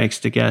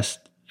the guest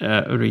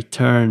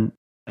return.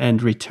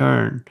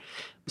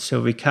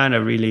 So we kind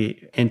of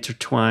really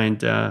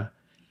intertwined.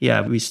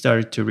 We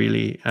started to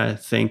really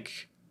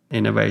think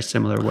in a very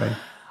similar way.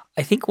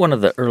 I think one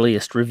of the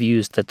earliest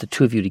reviews that the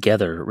two of you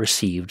together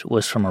received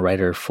was from a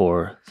writer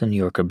for the New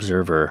York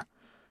Observer,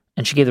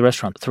 and she gave the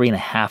restaurant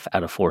 3.5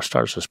 out of 4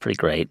 stars. It was pretty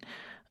great.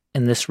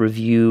 In this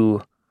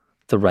review,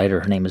 the writer,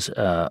 her name is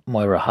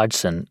Moira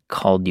Hodgson,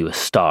 called you a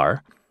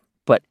star.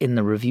 But in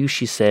the review,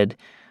 she said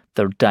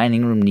the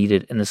dining room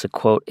needed, and this is a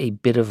quote, a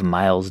bit of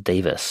Miles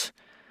Davis.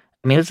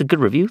 I mean, it was a good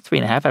review,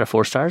 3.5 out of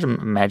 4 stars. I'm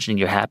imagining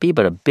you're happy,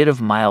 but a bit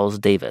of Miles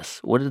Davis.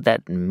 What did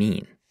that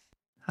mean?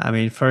 I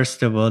mean,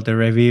 first of all, the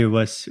review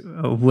was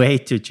way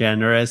too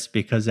generous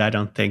because I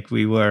don't think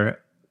we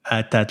were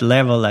at that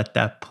level at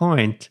that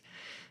point.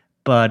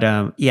 But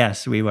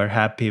yes, we were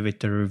happy with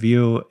the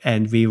review,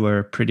 and we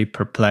were pretty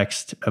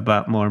perplexed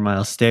about more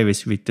Miles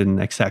Davis. We didn't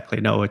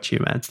exactly know what she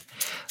meant.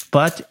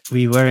 But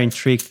we were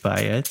intrigued by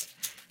it,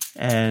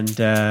 and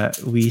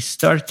we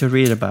started to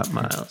read about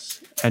Miles.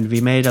 And we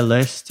made a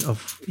list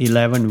of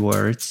 11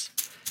 words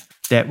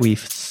that we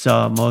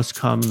saw most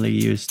commonly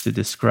used to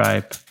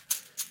describe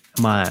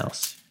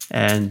Miles.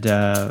 And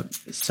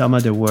some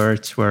of the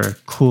words were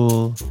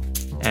cool,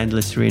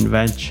 endless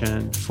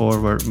reinvention,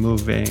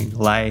 forward-moving,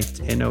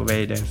 light,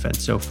 innovative, and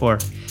so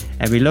forth.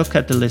 And we look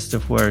at the list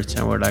of words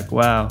and we're like,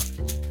 wow,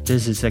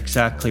 this is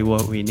exactly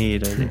what we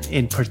need. And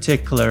in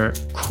particular,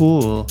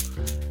 cool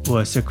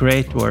was a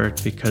great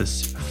word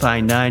because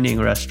fine dining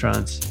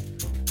restaurants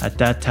at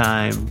that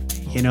time,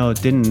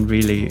 didn't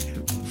really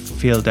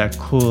feel that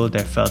cool.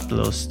 They felt a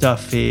little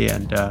stuffy.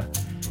 And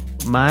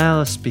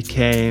Miles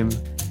became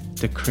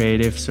the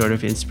creative sort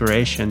of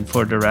inspiration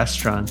for the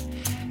restaurant.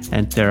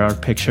 And there are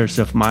pictures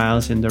of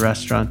Miles in the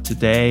restaurant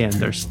today, and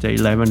there's the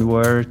 11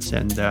 words.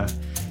 And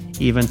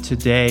even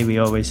today, we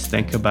always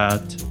think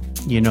about,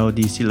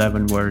 these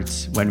 11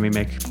 words when we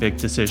make big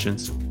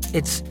decisions.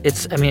 It's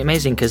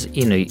amazing because,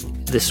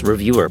 this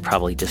reviewer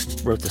probably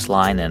just wrote this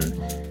line and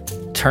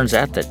turns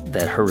out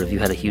that her review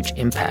had a huge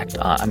impact.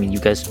 You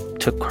guys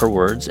took her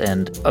words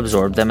and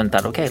absorbed them and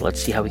thought, okay, let's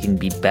see how we can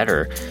be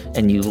better.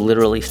 And you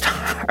literally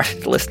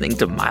started listening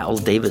to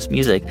Miles Davis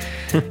music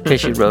because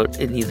she wrote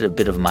it needed a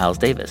bit of Miles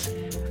Davis.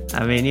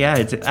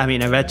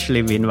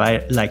 Eventually we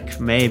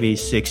invited, maybe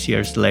 6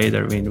 years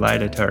later, we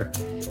invited her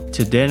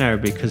to dinner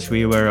because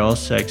we were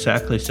also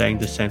exactly saying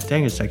the same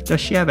thing. It's like,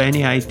 does she have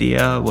any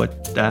idea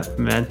what that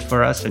meant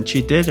for us? And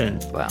she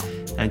didn't. Wow.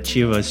 And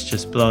she was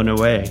just blown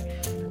away.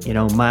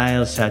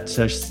 Miles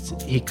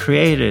he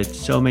created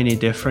so many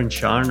different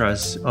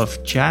genres of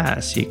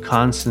jazz. He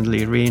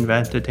constantly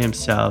reinvented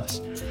himself.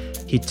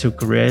 He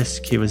took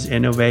risk. He was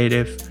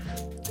innovative,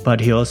 but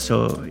he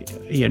also,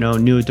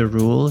 knew the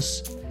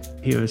rules.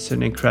 He was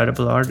an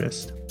incredible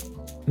artist.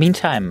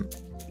 Meantime,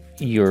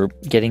 you're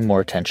getting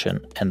more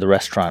attention, and the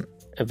restaurant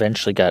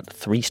eventually got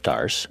 3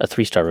 stars, a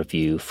 3-star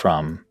review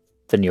from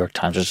the New York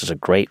Times, which is a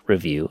great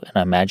review. And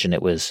I imagine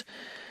it was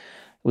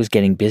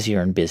getting busier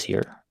and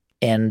busier.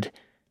 And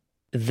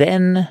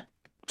then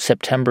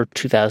September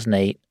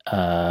 2008,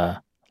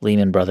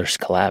 Lehman Brothers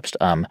collapsed.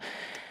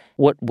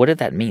 What did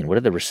that mean? What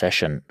did the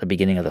recession, the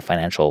beginning of the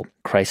financial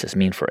crisis,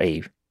 mean for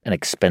an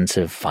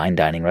expensive fine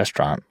dining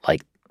restaurant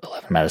like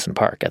 11 Madison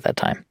Park at that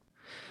time?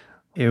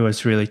 It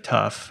was really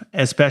tough,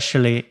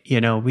 especially,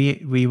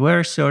 we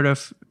were sort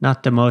of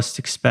not the most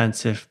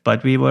expensive,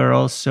 but we were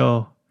on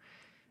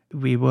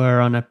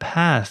a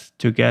path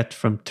to get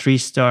from 3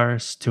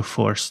 stars to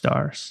 4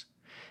 stars.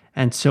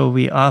 And so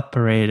we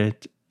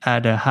operated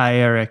at a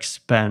higher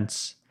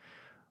expense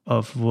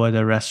of what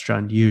a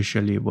restaurant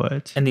usually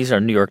would. And these are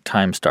New York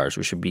Times stars,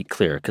 we should be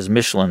clear, because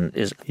Michelin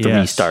is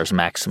 3 stars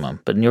maximum,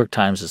 but New York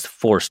Times is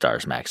 4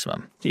 stars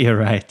maximum. You're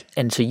right.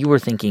 And so you were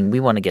thinking, we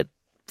want to get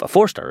a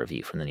 4-star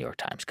review from the New York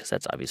Times, because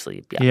that's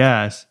obviously,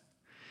 Yes.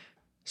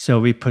 So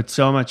we put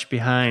so much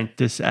behind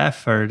this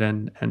effort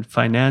and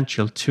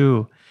financial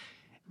too.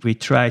 We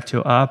tried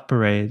to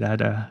operate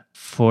at a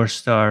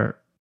 4-star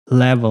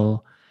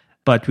level,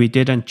 but we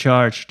didn't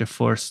charge the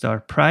 4-star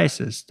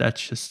prices.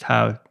 That's just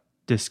how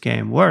this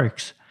game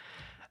works.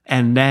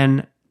 And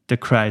then the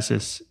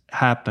crisis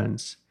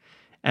happens.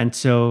 And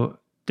so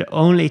the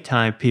only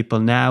time people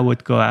now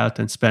would go out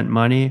and spend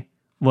money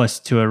was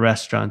to a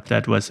restaurant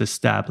that was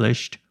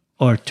established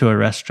or to a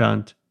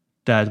restaurant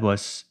that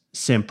was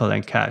simple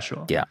and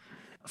casual. Yeah.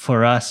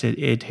 For us,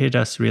 it hit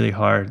us really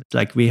hard.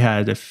 We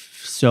had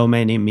so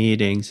many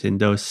meetings in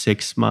those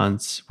 6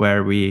 months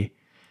where we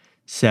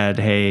said,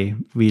 hey,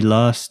 we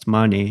lost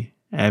money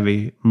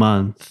every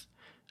month,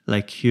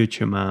 huge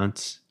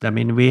amounts.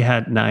 We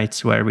had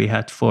nights where we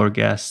had 4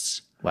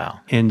 guests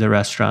in the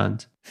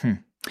restaurant.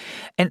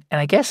 And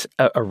I guess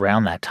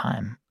around that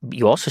time,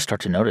 you also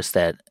start to notice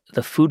that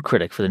the food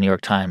critic for the New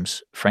York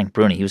Times, Frank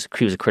Bruni, he was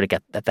a critic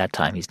at that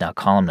time. He's now a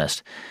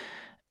columnist.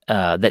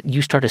 That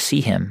you start to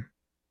see him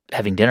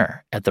having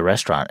dinner at the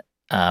restaurant.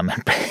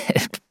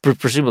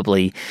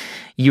 Presumably,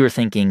 you were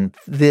thinking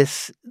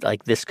this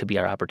could be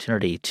our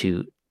opportunity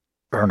to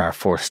earn our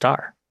 4th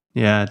star.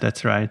 Yeah,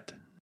 that's right.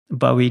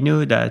 But we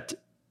knew that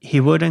he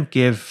wouldn't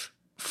give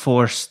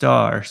 4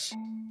 stars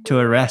to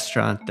a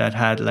restaurant that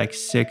had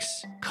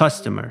 6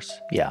 customers.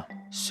 Yeah.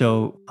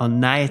 So on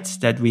nights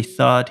that we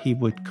thought he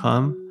would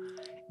come,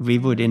 we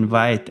would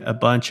invite a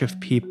bunch of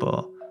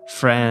people,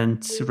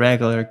 friends,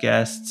 regular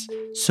guests.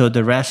 So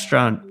the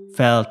restaurant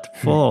felt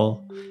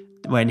full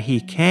when he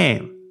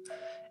came.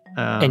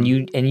 And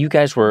you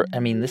guys were,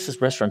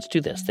 restaurants do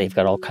this. They've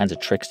got all kinds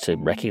of tricks to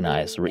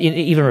recognize,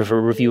 even if a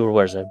reviewer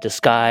wears a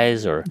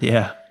disguise or,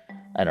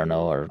 I don't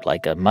know, or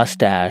a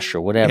mustache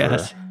or whatever.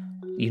 Yes.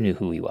 You knew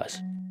who he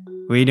was.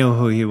 We knew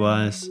who he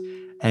was.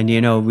 And,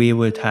 we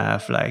would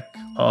have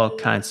all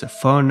kinds of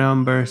phone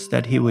numbers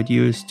that he would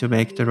use to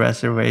make the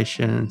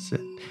reservations.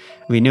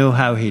 We knew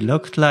how he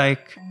looked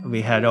like.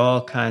 We had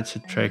all kinds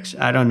of tricks.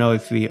 I don't know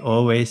if we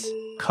always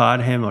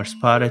caught him or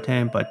spotted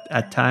him, but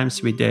at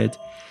times we did.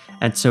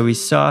 And so we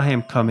saw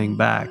him coming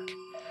back.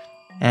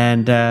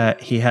 And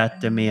he had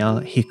the meal.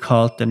 He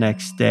called the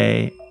next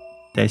day.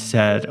 They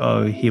said,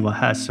 he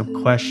has some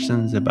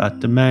questions about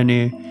the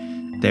menu.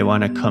 They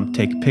want to come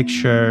take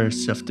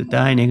pictures of the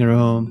dining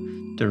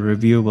room. The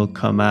review will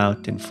come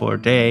out in 4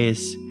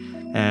 days.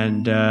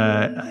 And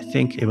I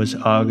think it was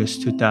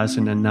August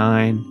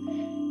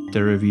 2009.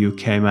 The review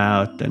came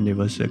out, and it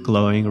was a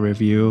glowing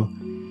review.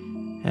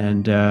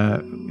 And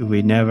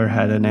we never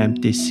had an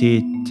empty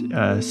seat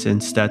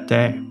since that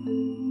day.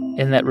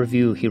 In that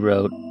review, he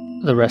wrote,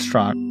 the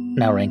restaurant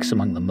now ranks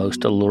among the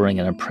most alluring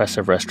and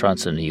impressive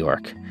restaurants in New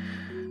York.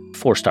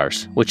 4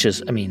 stars, which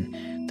is,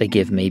 they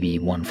give maybe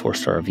 1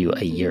 4-star review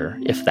a year,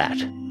 if that.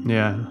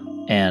 Yeah.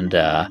 And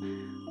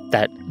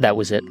that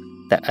was it.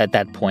 At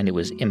that point, it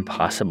was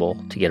impossible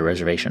to get a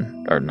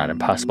reservation. Or not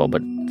impossible,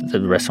 but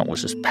the restaurant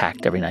was just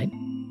packed every night.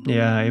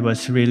 Yeah, it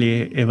was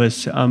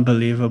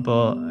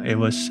unbelievable. It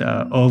was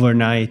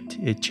overnight,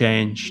 it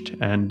changed.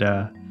 And,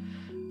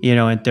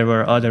 and there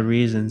were other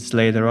reasons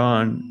later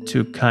on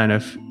to kind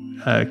of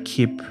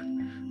keep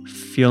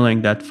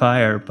fueling that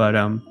fire. But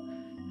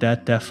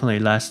that definitely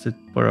lasted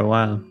for a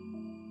while.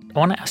 I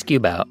want to ask you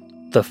about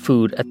the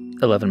food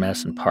 11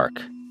 Madison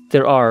Park.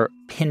 There are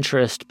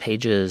Pinterest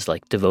pages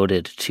like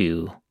devoted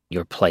to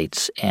your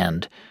plates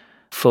and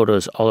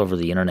photos all over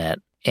the internet.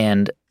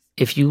 And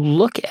if you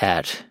look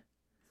at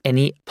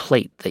any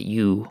plate that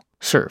you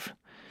serve,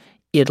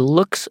 it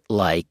looks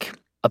like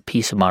a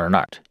piece of modern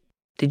art.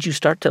 Did you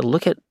start to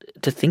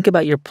think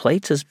about your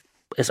plates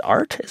as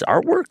art, as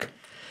artwork?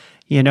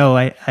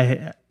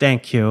 I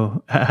thank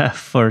you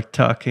for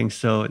talking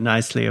so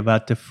nicely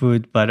about the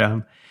food, but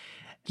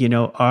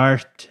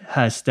art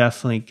has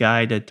definitely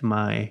guided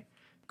my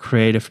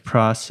creative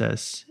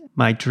process.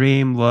 My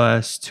dream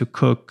was to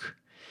cook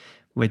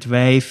with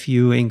very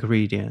few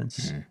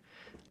ingredients,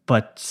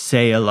 but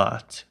say a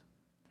lot.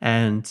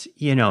 And,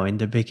 in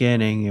the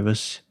beginning, it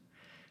was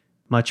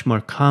much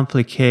more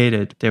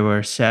complicated. There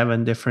were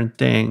 7 different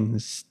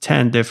things,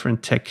 10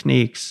 different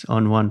techniques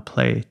on one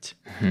plate.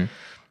 Mm-hmm.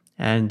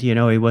 And,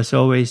 it was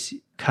always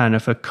kind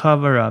of a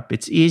cover-up.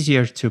 It's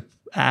easier to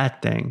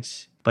add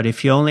things. But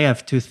if you only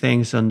have 2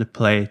 things on the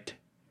plate,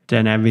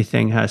 then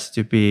everything has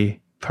to be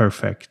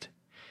perfect.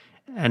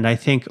 And I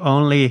think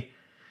only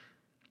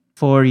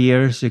 4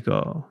 years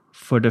ago,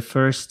 for the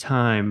first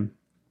time,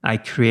 I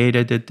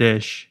created a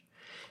dish.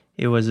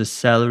 It was a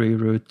celery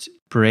root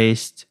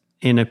braised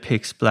in a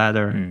pig's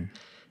bladder.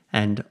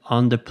 And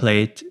on the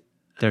plate,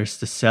 there's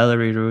the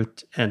celery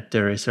root and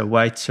there is a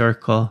white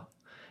circle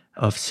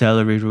of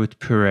celery root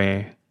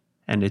puree.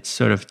 And it's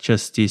sort of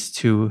just these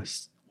 2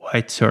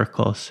 white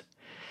circles.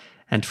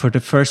 And for the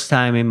first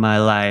time in my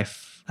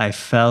life, I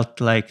felt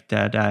like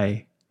that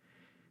I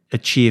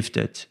achieved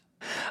it.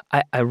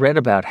 I read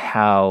about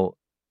how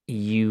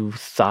you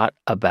thought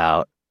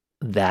about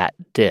that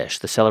dish,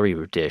 the celery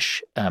root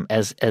dish,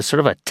 as sort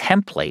of a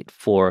template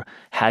for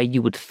how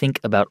you would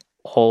think about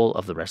all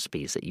of the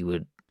recipes that you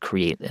would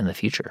create in the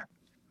future.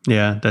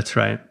 Yeah, that's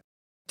right.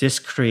 This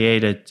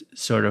created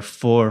sort of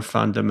 4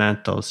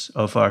 fundamentals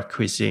of our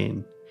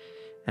cuisine.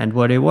 And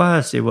what it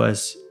was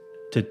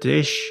the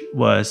dish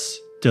was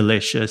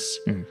delicious.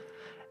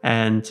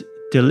 And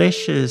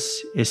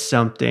delicious is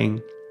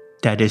something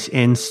that is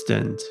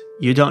instant.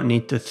 You don't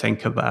need to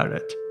think about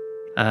it.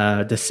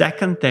 The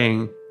second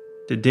thing,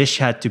 the dish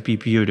had to be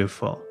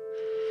beautiful.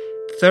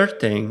 Third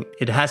thing,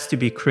 it has to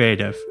be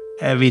creative.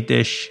 Every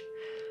dish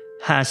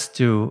has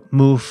to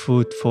move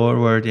food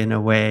forward in a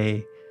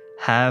way,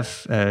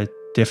 have a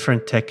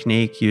different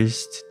technique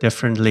used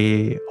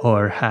differently,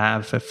 or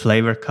have a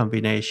flavor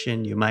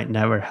combination you might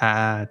never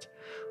had.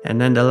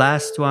 And then the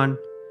last one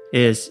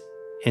is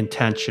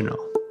intentional.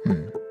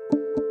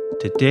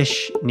 The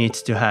dish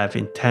needs to have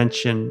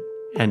intention,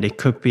 and it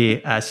could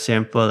be as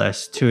simple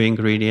as 2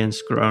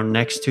 ingredients grown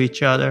next to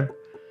each other,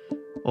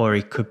 or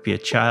it could be a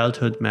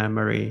childhood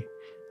memory.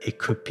 It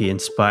could be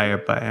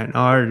inspired by an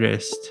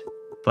artist,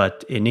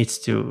 but it needs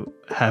to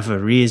have a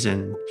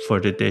reason for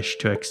the dish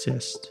to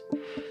exist.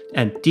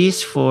 And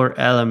these 4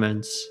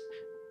 elements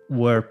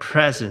were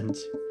present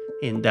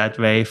in that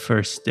very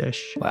first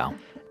dish. Wow.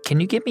 Can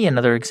you give me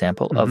another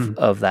example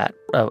of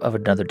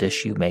another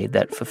dish you made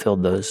that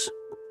fulfilled those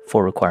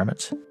 4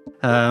 requirements?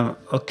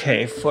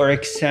 Okay. For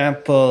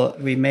example,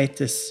 we made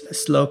this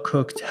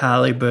slow-cooked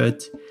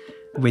halibut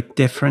with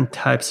different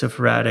types of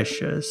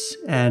radishes.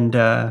 And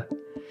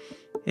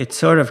it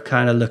sort of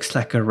kind of looks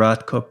like a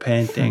Rothko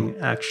painting,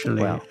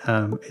 actually.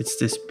 Wow. It's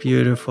this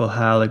beautiful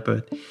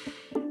halibut.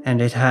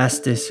 And it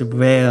has this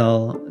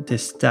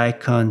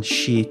daikon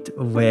sheet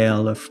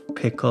veil of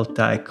pickled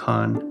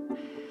daikon.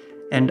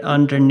 And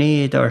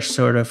underneath are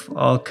sort of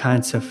all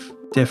kinds of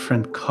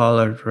different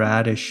colored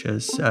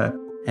radishes.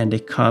 And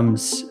it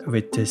comes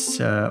with this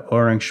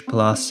orange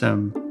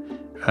blossom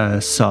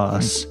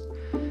sauce.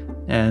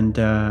 And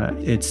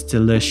it's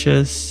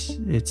delicious.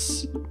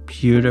 It's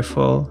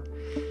beautiful.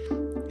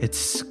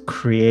 It's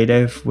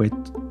creative with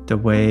the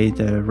way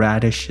the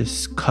radish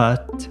is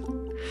cut.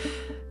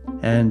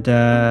 And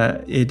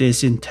it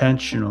is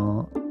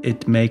intentional.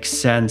 It makes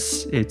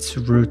sense. It's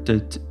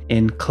rooted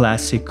in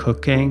classic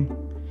cooking.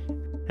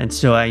 And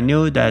so I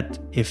knew that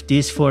if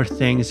these 4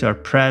 things are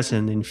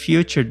present in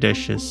future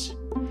dishes,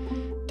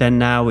 then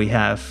now we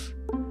have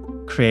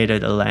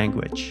created a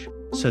language.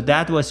 So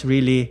that was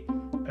really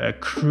a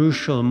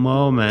crucial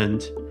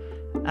moment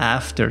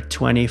after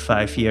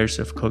 25 years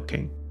of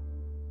cooking.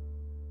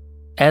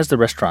 As the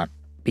restaurant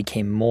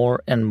became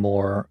more and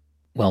more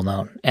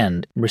well-known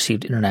and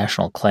received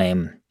international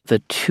acclaim, the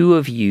 2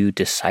 of you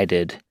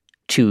decided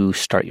to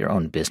start your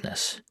own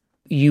business.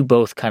 You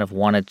both kind of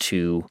wanted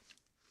to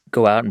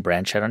go out and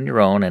branch out on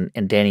your own,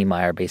 and Danny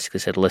Meyer basically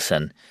said,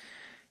 listen,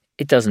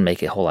 it doesn't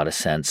make a whole lot of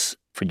sense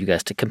for you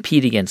guys to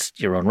compete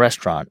against your own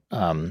restaurant.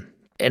 And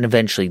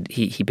eventually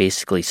he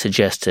basically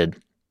suggested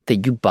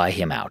that you buy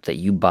him out, that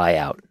you buy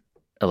out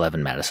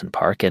 11 Madison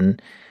Park,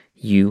 and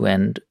you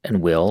and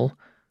Will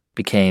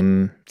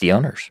became the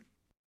owners.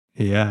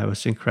 Yeah, it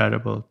was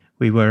incredible.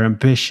 We were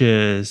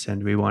ambitious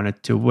and we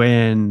wanted to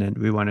win and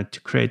we wanted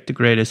to create the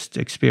greatest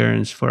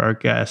experience for our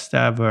guests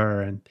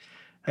ever. And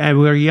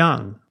we're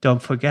young.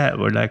 Don't forget,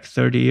 we're like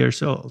 30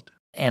 years old.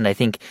 And I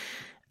think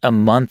a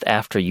month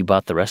after you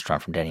bought the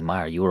restaurant from Danny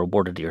Meyer, you were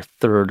awarded your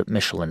 3rd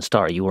Michelin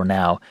star. You are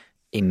now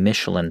a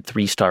Michelin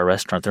 3-star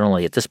restaurant. There are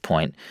only, at this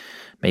point,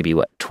 maybe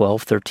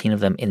 12, 13 of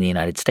them in the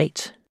United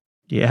States.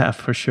 Yeah,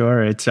 for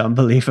sure. It's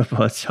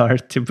unbelievable. It's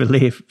hard to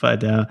believe.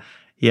 But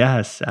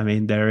yes, I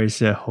mean, there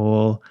is a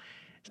whole,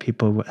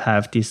 people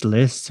have these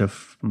lists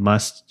of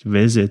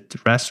must-visit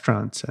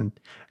restaurants. And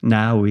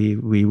now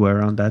we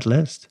were on that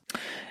list.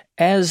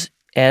 As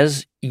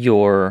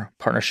your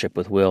partnership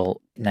with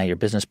Will, now your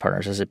business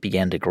partners, as it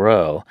began to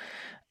grow,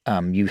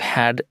 you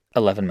had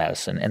 11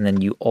 Madison, and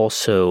then you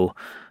also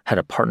had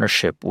a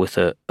partnership with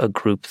a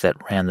group that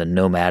ran the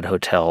Nomad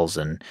hotels,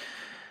 and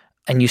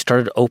you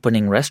started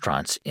opening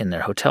restaurants in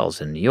their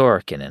hotels in New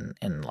York and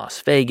in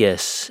Las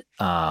Vegas.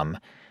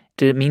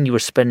 Did it mean you were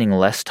spending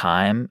less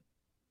time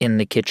in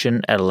the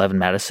kitchen at 11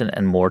 Madison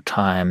and more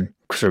time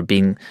sort of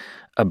being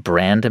a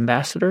brand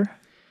ambassador?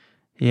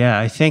 Yeah,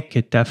 I think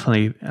it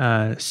definitely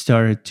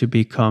started to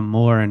become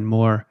more and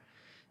more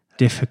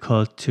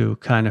difficult to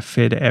kind of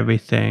fit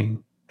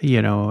everything,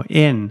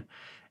 in.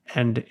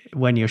 And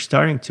when you're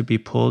starting to be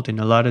pulled in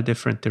a lot of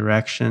different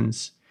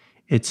directions,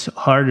 it's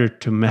harder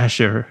to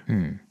measure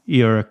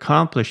your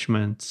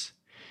accomplishments.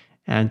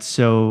 And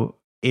so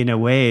in a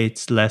way,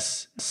 it's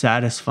less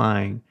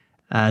satisfying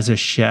as a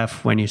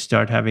chef when you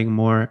start having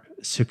more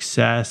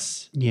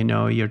success.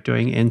 You're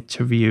doing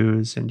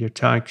interviews and you're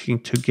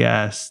talking to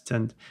guests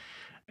and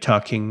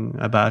talking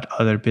about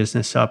other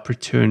business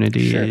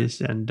opportunities.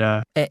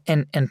 Sure.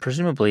 And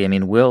presumably, I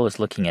mean, Will is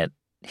looking at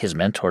his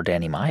mentor,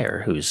 Danny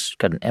Meyer, who's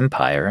got an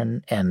empire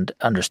and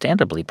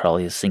understandably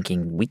probably is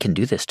thinking, we can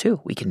do this too.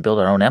 We can build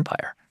our own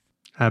empire.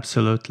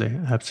 Absolutely.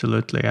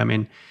 Absolutely. I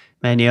mean,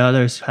 many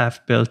others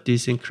have built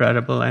these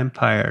incredible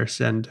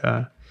empires. And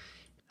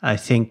I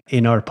think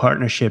in our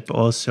partnership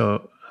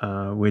also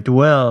with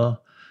Will,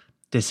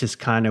 this is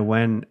kind of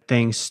when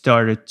things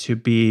started to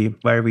be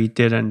where we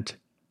didn't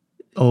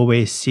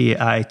always see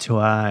eye to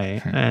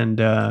eye. And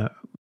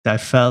I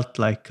felt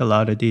like a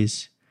lot of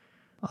these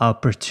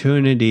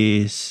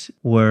opportunities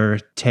were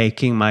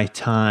taking my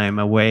time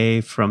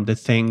away from the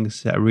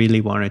things I really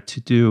wanted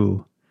to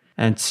do.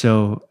 And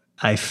so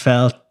I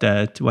felt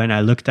that when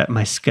I looked at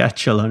my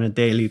schedule on a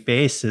daily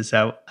basis,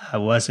 I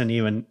wasn't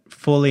even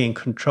fully in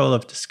control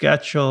of the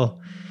schedule.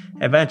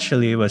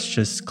 Eventually, it was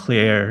just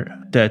clear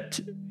that,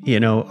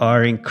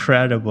 our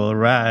incredible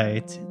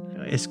ride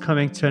is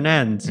coming to an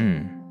end.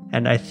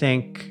 And I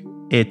think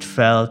it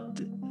felt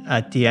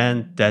at the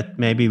end that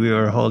maybe we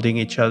were holding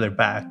each other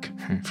back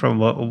from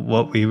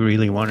what we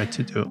really wanted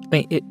to do.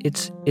 I mean,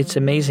 it's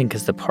amazing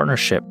because the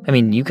partnership, I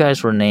mean, you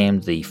guys were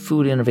named the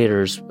Food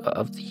Innovators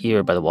of the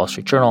Year by the Wall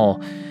Street Journal.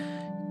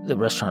 The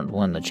restaurant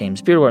won the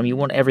James Beard Award. I mean, you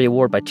won every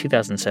award by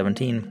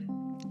 2017.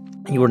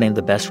 You were named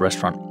the best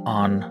restaurant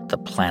on the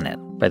planet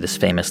by this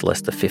famous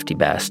list, the 50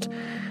 best.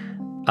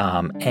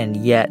 And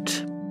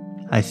yet,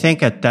 I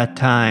think at that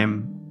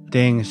time,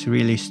 things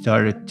really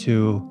started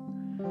to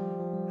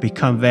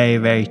become very,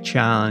 very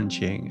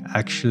challenging,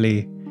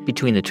 actually.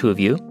 Between the two of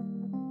you?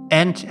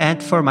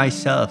 And for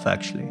myself,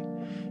 actually.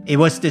 It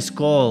was this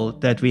goal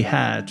that we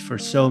had for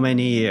so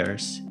many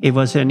years. It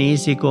was an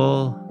easy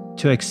goal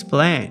to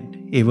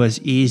explain. It was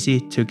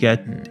easy to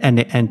get,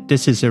 and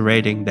this is a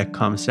rating that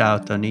comes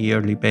out on a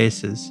yearly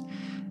basis.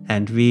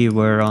 And we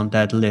were on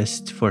that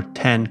list for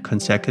 10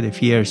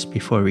 consecutive years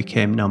before we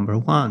came number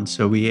one.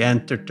 So we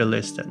entered the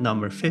list at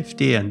number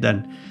 50, and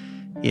then,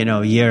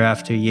 year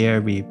after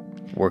year, we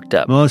worked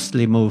up,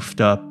 mostly moved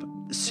up.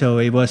 So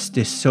it was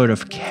this sort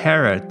of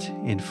carrot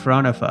in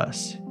front of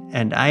us.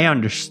 And I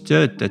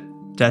understood that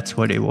that's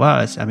what it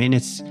was. I mean,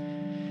 it's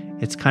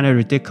kind of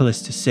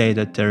ridiculous to say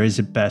that there is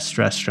a best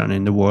restaurant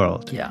in the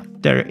world. Yeah.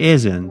 There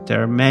isn't.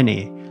 There are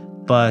many.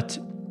 But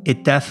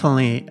it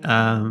definitely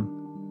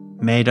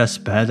made us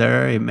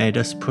better. It made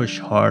us push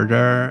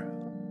harder.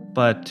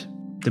 But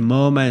the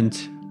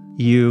moment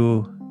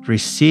you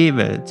receive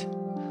it,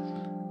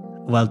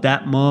 well,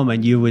 that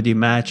moment you would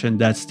imagine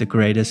that's the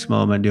greatest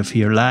moment of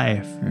your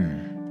life.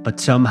 But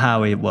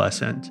somehow it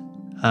wasn't.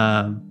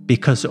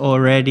 Because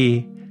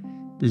already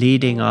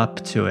leading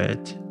up to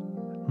it,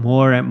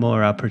 more and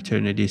more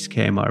opportunities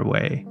came our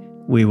way.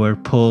 We were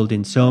pulled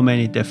in so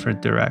many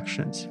different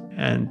directions.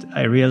 And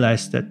I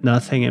realized that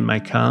nothing in my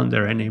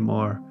calendar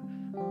anymore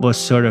was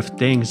sort of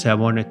things I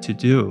wanted to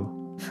do.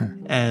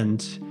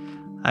 And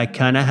I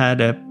kind of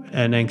had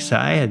an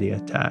anxiety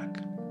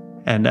attack.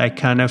 And I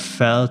kind of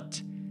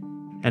felt,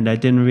 and I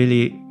didn't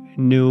really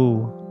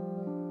knew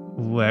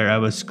where I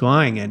was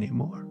going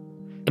anymore.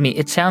 I mean,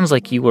 it sounds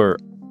like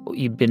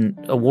you've been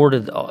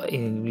awarded,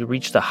 you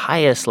reached the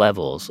highest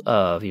levels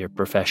of your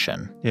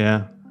profession.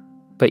 Yeah.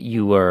 But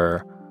you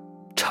were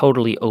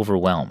totally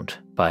overwhelmed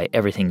by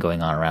everything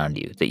going on around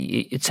you.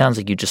 It sounds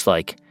like you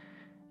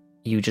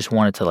just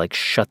wanted to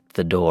shut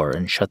the door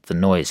and shut the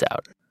noise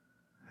out.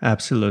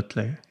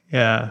 Absolutely.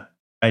 Yeah.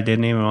 I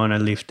didn't even want to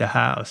leave the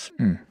house.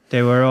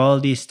 There were all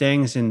these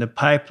things in the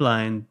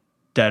pipeline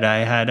that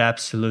I had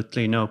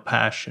absolutely no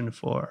passion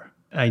for.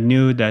 I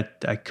knew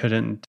that I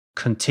couldn't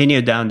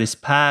continue down this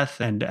path,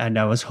 and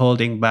I was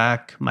holding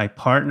back my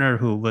partner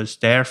who was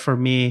there for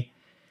me.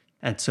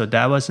 And so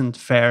that wasn't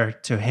fair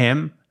to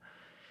him.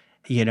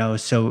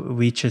 So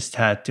we just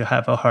had to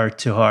have a heart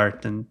to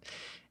heart and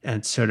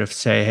sort of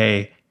say,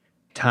 hey,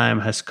 time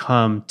has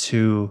come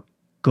to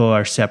go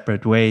our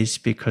separate ways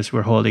because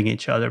we're holding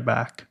each other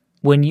back.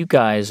 When you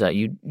guys,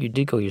 you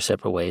did go your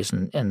separate ways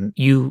and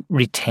you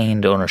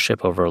retained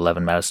ownership over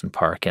 11 Madison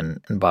Park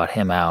and bought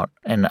him out.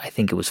 And I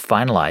think it was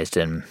finalized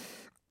in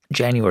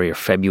January or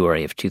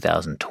February of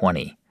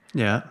 2020.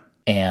 Yeah.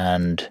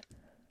 And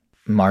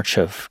March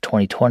of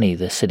 2020,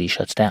 the city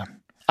shuts down.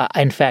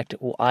 In fact,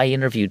 I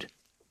interviewed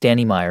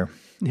Danny Meyer.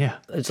 Yeah.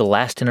 It's the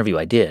last interview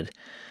I did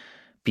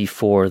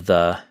before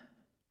the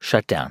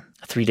shutdown.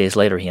 3 days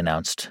later, he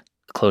announced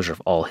the closure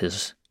of all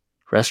his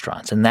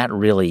restaurants. And that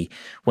really,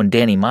 when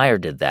Danny Meyer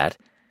did that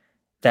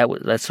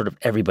sort of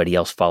everybody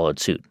else followed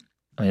suit.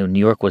 I mean, New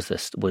York was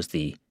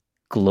the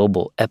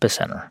global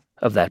epicenter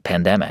of that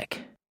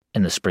pandemic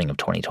in the spring of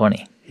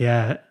 2020.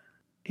 Yeah,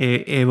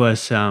 it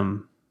was.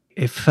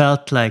 It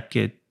felt like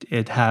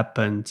it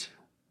happened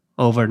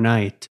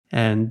overnight,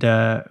 and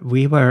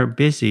we were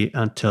busy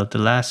until the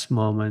last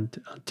moment,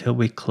 until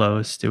we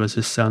closed. It was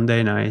a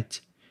Sunday night.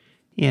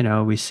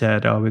 We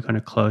said, "Oh, we're going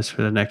to close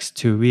for the next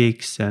 2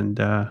 weeks and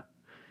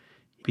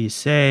be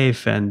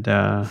safe, and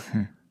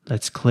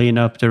let's clean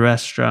up the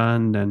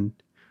restaurant, and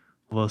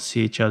we'll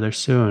see each other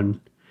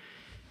soon."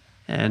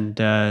 And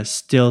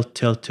still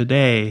till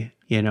today,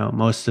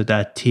 most of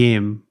that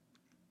team,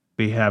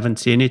 we haven't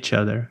seen each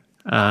other.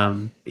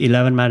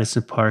 11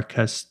 Madison Park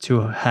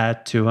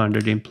had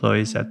 200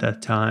 employees at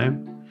that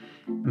time.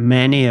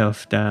 Many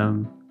of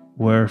them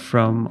were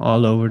from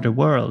all over the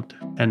world.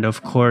 And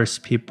of course,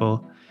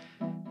 people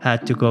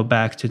had to go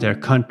back to their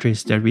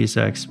countries. Their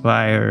visa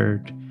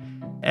expired.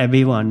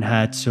 Everyone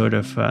had sort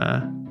of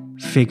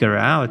figure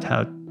out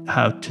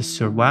how to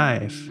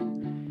survive.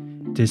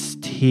 This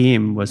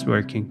team was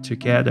working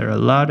together. A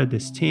lot of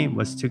this team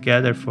was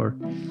together for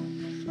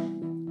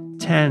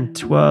 10,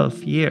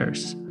 12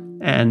 years.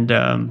 And,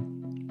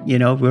 we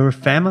were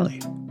family.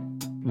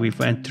 We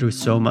went through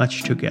so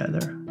much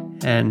together.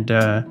 And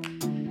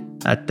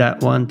at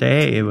that one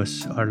day, it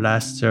was our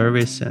last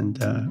service, and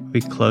we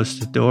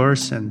closed the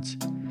doors, and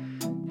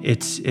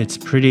it's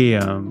pretty,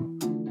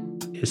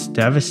 it's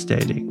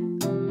devastating.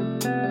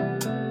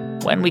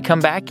 When we come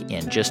back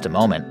in just a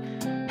moment,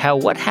 how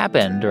what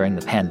happened during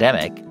the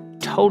pandemic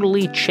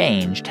totally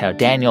changed how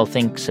Daniel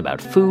thinks about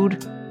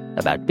food,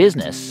 about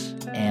business,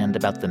 and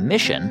about the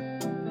mission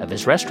of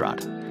his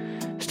restaurant.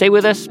 Stay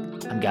with us.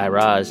 I'm Guy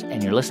Raz,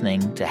 and you're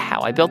listening to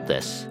How I Built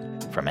This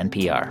from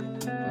NPR.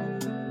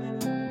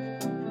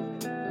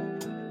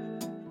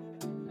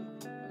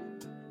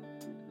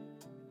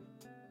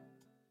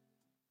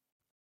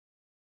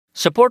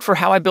 Support for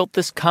How I Built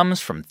This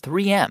comes from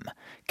 3M,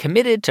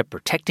 committed to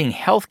protecting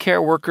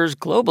healthcare workers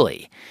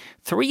globally.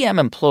 3M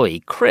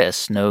employee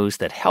Chris knows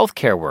that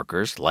healthcare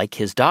workers, like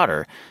his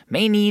daughter,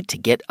 may need to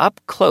get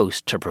up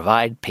close to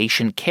provide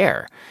patient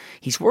care.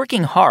 He's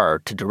working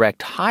hard to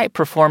direct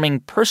high-performing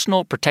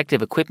personal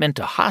protective equipment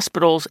to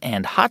hospitals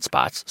and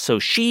hotspots so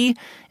she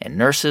and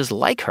nurses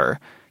like her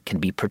can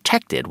be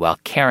protected while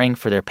caring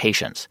for their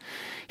patients.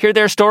 Hear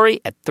their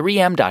story at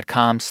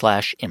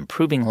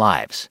 3m.com/improving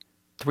lives.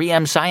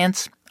 3M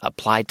science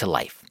applied to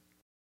life.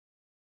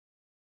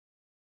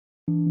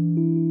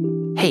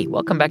 Hey,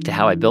 welcome back to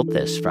How I Built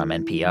This from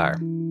NPR.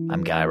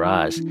 I'm Guy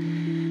Raz.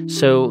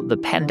 So the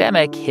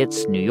pandemic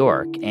hits New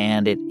York,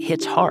 and it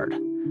hits hard.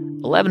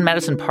 11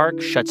 Madison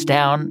Park shuts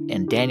down,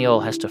 and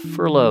Daniel has to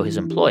furlough his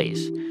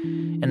employees.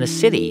 And the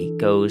city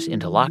goes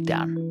into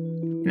lockdown.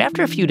 And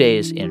after a few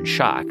days in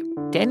shock,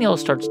 Daniel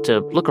starts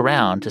to look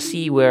around to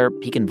see where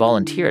he can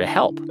volunteer to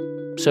help.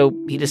 So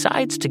he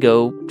decides to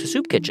go to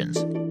soup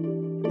kitchens.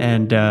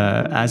 And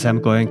as I'm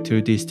going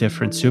through these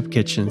different soup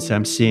kitchens,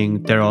 I'm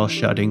seeing they're all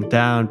shutting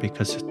down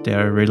because they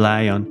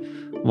rely on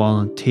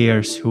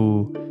volunteers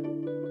who,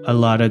 a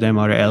lot of them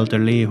are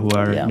elderly, who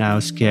are now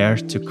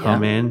scared to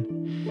come in.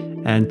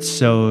 And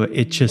so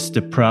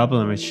the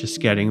problem is just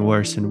getting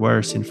worse and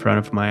worse in front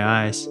of my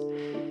eyes.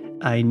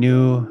 I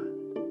knew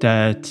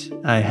that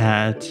I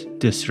had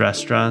this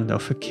restaurant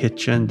of a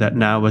kitchen that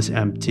now was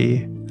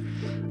empty.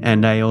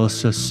 And I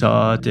also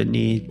saw the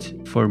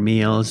need for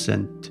meals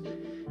and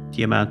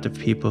the amount of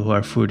people who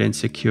are food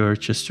insecure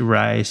just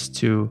rise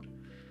to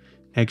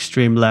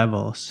extreme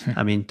levels.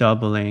 I mean,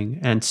 doubling.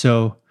 And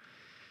so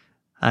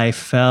I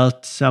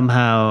felt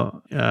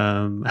somehow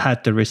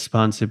had the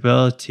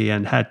responsibility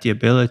and had the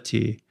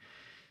ability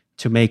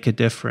to make a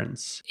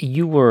difference.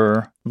 You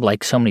were,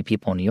 like so many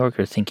people in New York,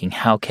 are thinking,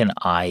 how can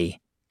I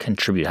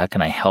contribute? How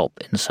can I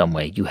help in some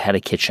way? You had a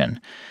kitchen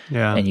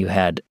and you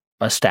had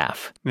a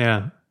staff.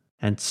 Yeah.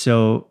 And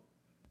so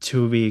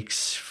 2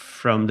 weeks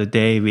from the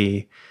day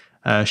we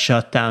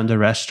shut down the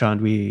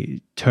restaurant,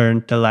 we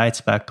turned the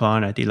lights back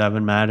on at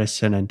 11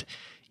 Madison, and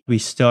we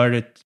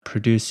started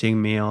producing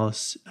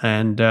meals.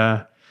 And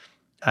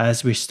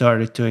as we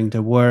started doing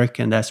the work,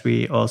 and as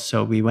we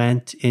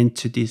went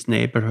into these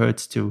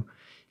neighborhoods to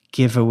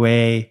give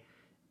away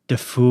the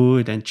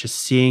food, and just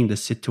seeing the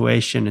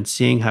situation and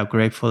seeing how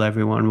grateful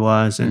everyone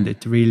was. And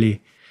it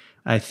really,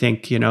 I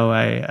think,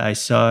 I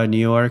saw New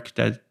York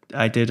that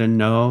I didn't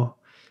know.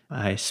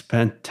 I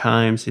spent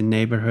times in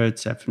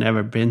neighborhoods I've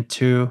never been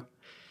to.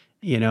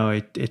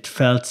 It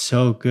felt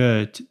so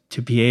good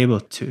to be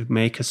able to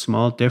make a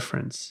small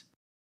difference.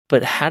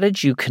 But how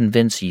did you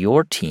convince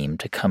your team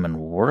to come and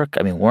work?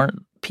 I mean,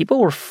 people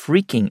were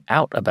freaking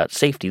out about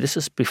safety. This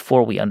is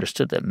before we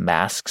understood that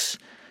masks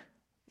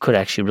could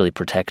actually really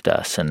protect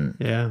us. And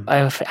yeah. I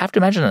have to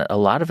imagine that a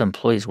lot of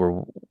employees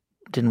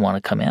didn't want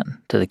to come in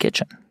to the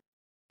kitchen.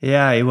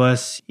 Yeah, it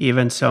was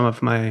even some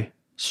of my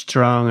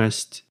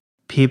strongest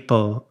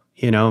people.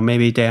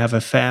 Maybe they have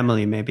a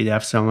family, maybe they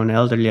have someone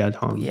elderly at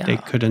home. Yeah. They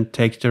couldn't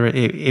take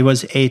it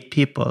was 8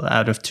 people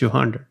out of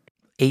 200.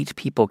 8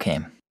 people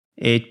came.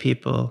 8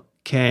 people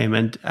came.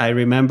 And I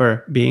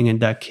remember being in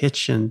that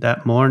kitchen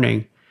that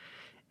morning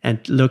and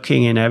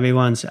looking in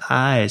everyone's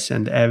eyes,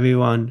 and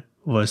everyone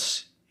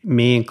was,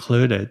 me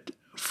included,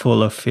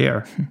 full of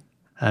fear.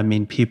 I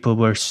mean, people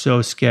were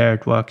so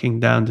scared walking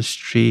down the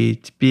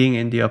street, being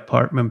in the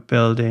apartment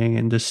building,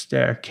 in the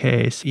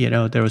staircase.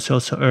 There was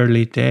also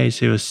early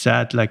days. It was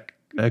sad. Like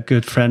a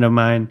good friend of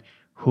mine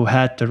who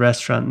had the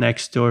restaurant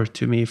next door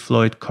to me,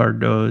 Floyd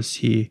Cardoz,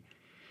 he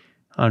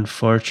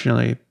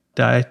unfortunately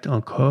died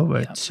on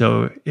COVID. Yep.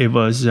 So it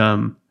was,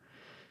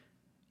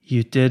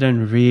 you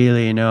didn't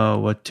really know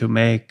what to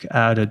make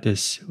out of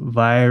this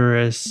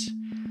virus.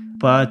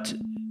 But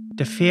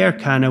the fear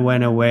kind of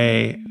went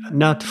away,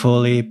 not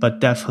fully, but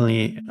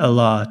definitely a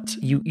lot.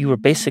 You were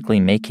basically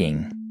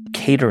making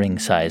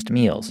catering-sized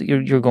meals.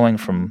 You're going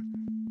from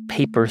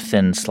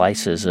paper-thin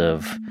slices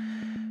of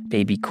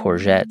baby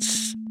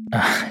courgettes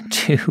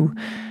to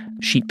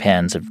sheet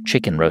pans of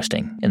chicken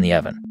roasting in the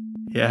oven.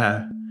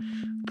 Yeah,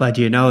 but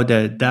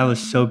that was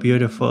so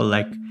beautiful.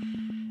 Like,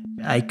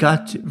 I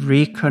got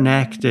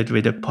reconnected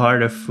with a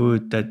part of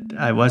food that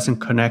I wasn't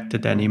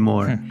connected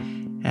anymore.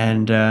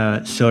 And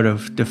sort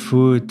of the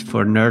food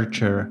for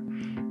nurture,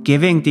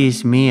 giving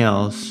these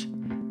meals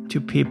to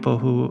people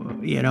who,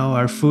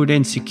 are food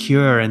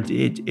insecure. And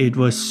it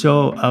was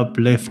so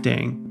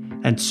uplifting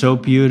and so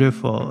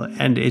beautiful.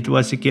 And it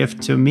was a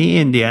gift to me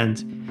in the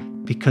end,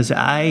 because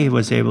I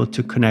was able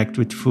to connect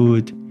with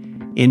food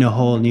in a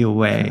whole new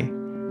way.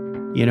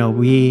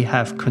 We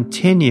have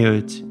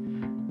continued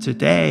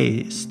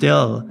today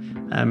still.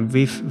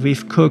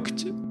 We've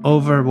cooked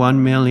over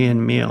 1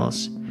 million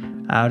meals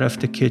out of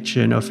the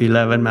kitchen of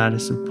 11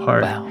 Madison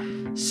Park. Wow.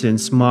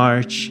 Since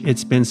March.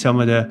 It's been some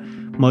of the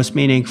most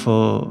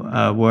meaningful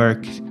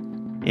work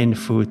in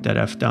food that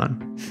I've done.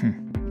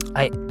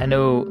 I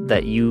know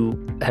that you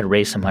had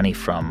raised some money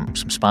from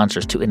some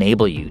sponsors to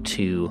enable you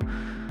to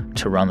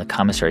run the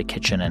commissary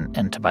kitchen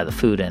and to buy the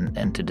food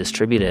and to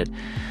distribute it.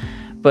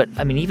 But,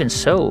 I mean, even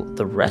so,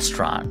 the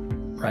restaurant,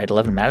 right,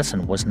 11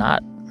 Madison, was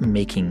not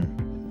making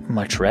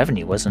much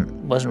revenue, wasn't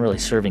really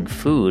serving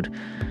food.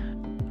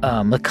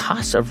 The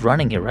costs of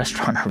running a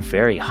restaurant are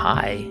very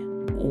high.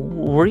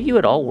 Were you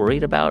at all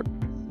worried about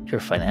your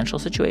financial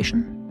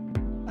situation?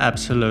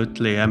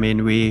 Absolutely. I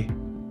mean,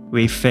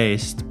 we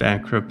faced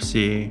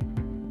bankruptcy.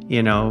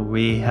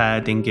 We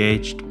had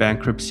engaged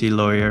bankruptcy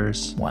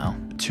lawyers. Wow.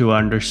 To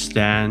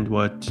understand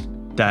what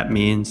that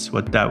means,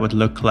 what that would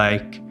look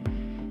like.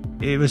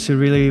 It was a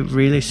really,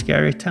 really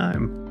scary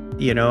time.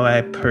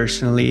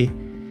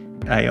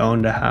 I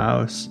owned a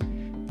house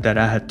that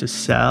I had to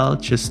sell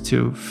just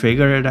to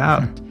figure it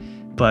out.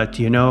 But,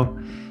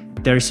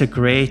 there's a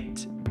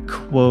great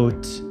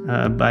quote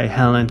by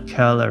Helen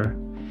Keller,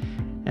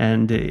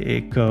 and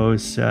it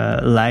goes,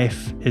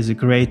 life is a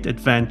great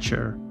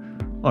adventure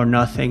or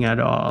nothing at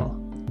all.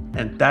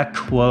 And that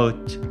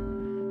quote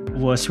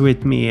was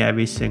with me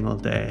every single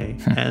day.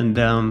 And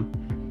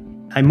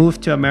I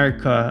moved to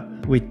America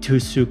with 2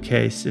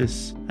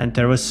 suitcases, and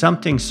there was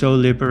something so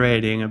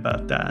liberating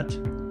about that.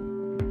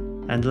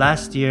 And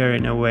last year,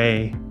 in a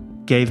way,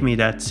 gave me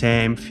that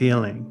same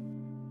feeling.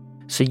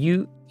 So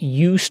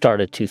you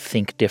started to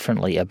think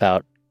differently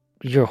about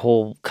your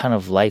whole kind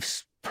of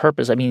life's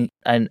purpose. I mean,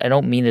 I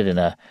don't mean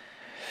it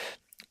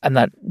I'm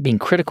not being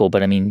critical,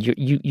 but I mean,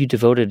 you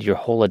devoted your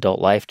whole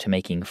adult life to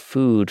making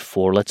food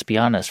for, let's be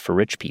honest, for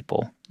rich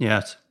people.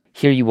 Yes.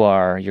 Here you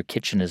are, your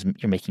kitchen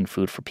you're making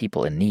food for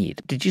people in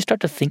need. Did you start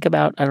to think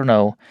about, I don't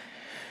know,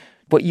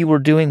 what you were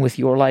doing with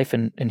your life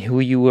and who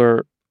you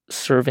were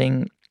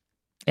serving?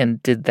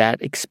 And did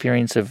that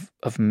experience of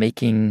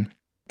making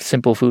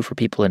simple food for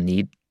people in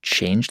need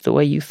change the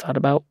way you thought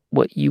about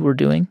what you were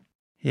doing?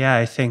 Yeah,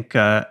 I think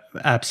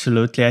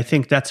absolutely. I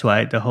think that's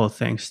why the whole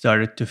thing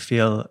started to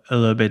feel a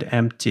little bit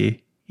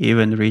empty,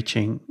 even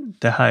reaching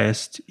the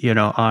highest,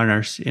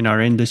 honors in our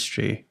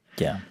industry.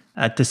 Yeah.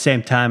 At the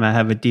same time, I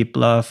have a deep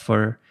love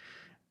for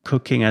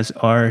cooking as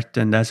art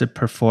and as a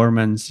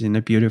performance in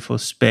a beautiful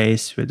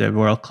space with a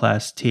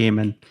world-class team.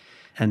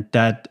 And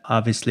that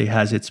obviously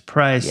has its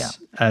price,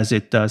 as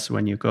it does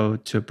when you go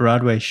to a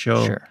Broadway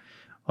show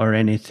or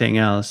anything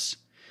else.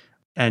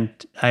 And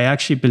I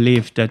actually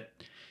believe that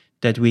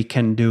we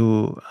can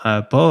do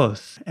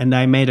both. And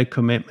I made a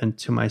commitment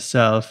to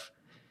myself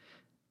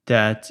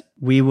that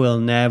we will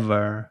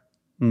never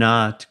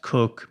not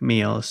cook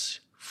meals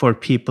for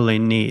people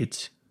in need.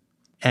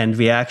 And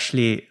we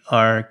actually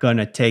are going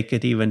to take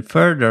it even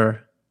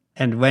further.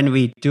 And when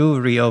we do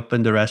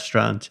reopen the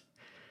restaurant,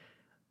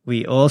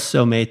 we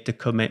also made the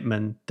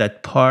commitment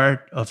that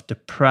part of the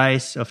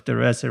price of the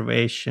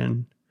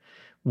reservation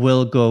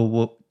will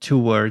go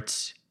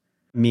towards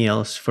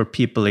meals for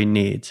people in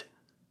need.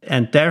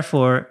 And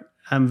therefore,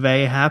 I'm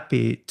very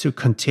happy to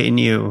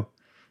continue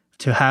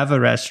to have a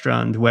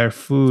restaurant where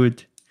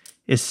food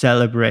is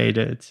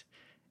celebrated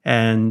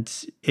and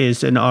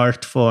is an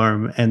art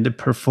form and a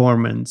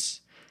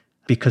performance,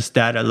 because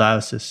that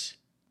allows us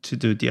to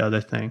do the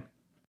other thing.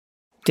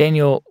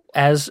 Daniel,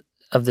 as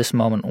of this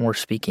moment when we're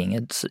speaking,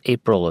 it's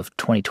April of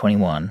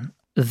 2021,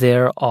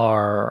 there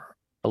are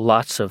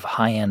lots of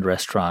high-end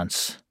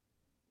restaurants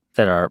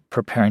that are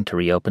preparing to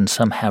reopen.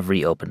 Some have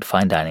reopened,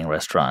 fine dining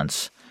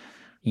restaurants.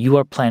 You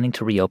are planning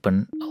to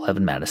reopen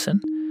 11 Madison.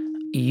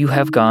 You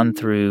have gone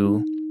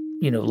through,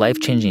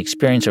 life-changing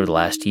experience over the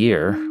last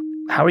year.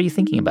 How are you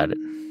thinking about it?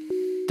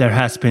 There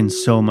has been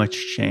so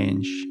much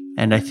change,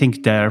 and I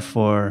think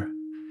therefore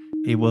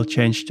it will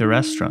change the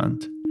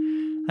restaurant.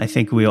 I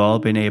think we all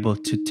been able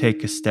to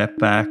take a step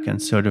back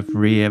and sort of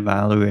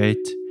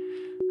reevaluate,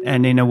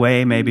 and in a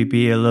way maybe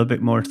be a little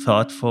bit more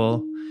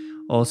thoughtful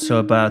also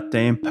about the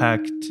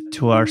impact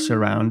to our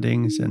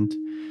surroundings and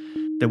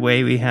the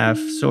way we have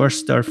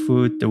sourced our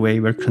food, the way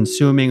we're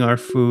consuming our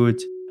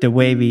food, the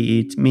way we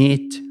eat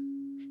meat.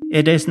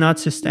 It is not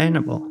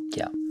sustainable.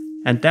 Yeah.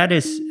 And that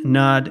is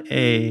not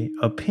an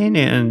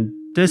opinion.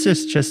 This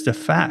is just a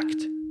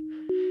fact.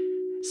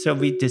 So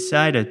we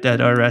decided that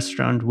our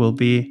restaurant will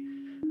be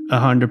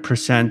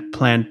 100%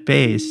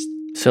 plant-based.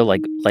 So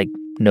like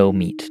no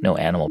meat, no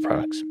animal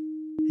products.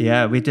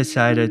 Yeah, we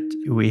decided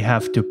we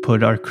have to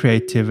put our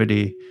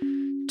creativity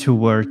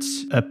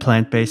towards a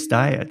plant-based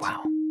diet.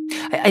 Wow.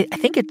 I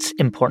think it's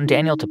important,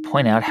 Daniel, to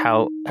point out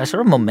how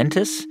sort of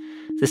momentous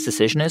this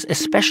decision is,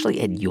 especially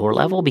at your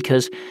level,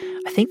 because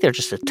I think there's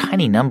just a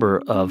tiny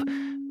number of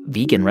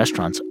vegan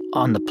restaurants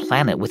on the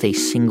planet with a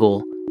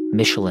single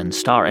Michelin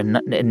star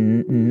and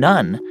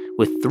none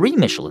with 3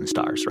 Michelin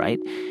stars, right?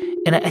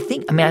 And when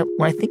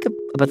I think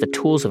about the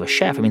tools of a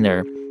chef,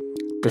 there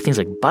are things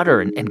like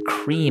butter and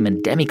cream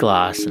and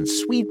demi-glace and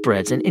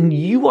sweetbreads, and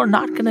you are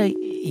not going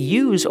to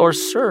use or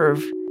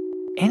serve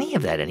any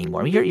of that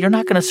anymore. You're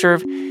not going to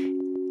serve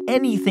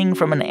anything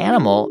from an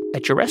animal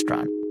at your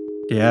restaurant.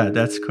 Yeah,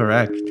 that's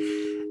correct.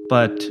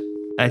 But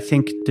I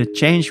think the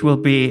change will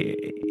be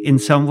in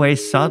some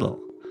ways subtle.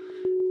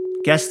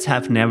 Guests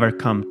have never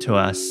come to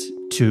us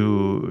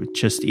to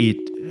just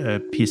eat a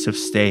piece of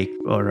steak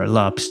or a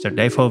lobster.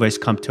 They've always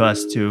come to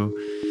us to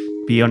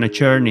be on a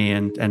journey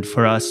and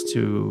for us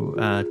to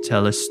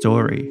tell a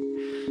story.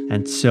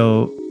 And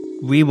so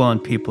we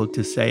want people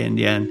to say in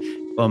the end,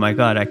 oh my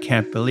God, I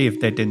can't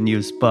believe they didn't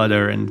use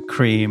butter and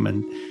cream.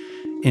 And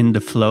in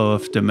the flow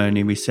of the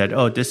menu, we said,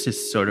 oh, this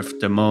is sort of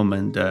the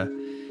moment a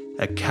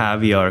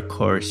caviar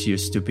course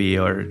used to be,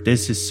 or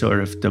this is sort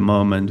of the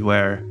moment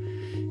where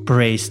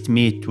braised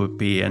meat would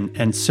be.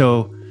 And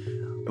so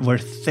we're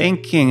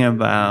thinking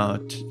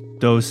about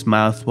those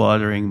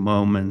mouth-watering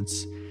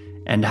moments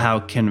and how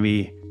can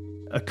we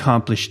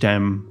accomplish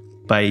them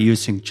by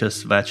using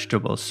just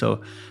vegetables.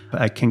 So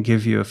I can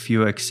give you a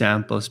few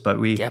examples, but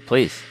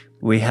please.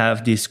 We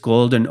have these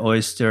golden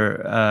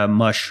oyster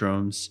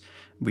mushrooms.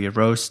 We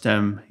roast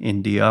them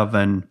in the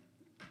oven.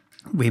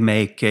 We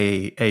make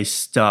a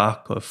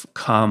stock of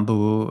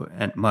kombu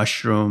and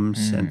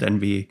mushrooms, and then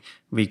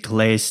we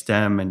glaze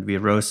them and we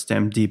roast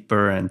them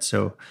deeper. And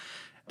so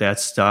that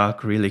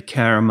stock really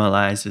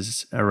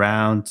caramelizes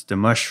around the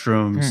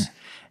mushrooms.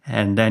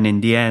 And then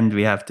in the end,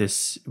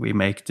 we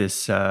make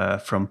this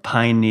from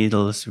pine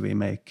needles. We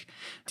make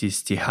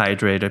this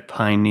dehydrated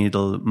pine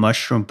needle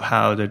mushroom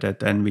powder that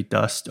then we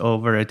dust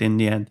over it in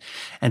the end.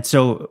 And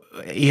so,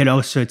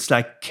 so it's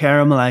like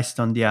caramelized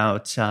on the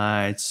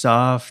outside,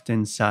 soft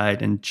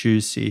inside and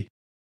juicy.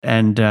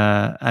 And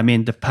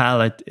the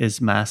palate is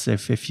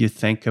massive if you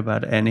think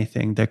about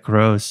anything that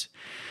grows.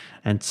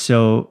 And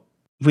so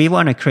we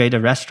want to create a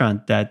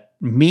restaurant that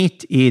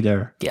meat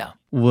eater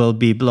will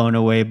be blown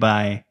away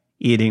by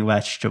eating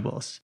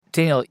vegetables.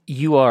 Daniel,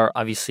 you are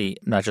obviously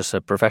not just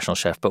a professional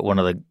chef, but one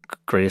of the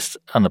greatest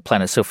on the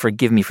planet. So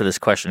forgive me for this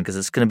question because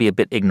it's going to be a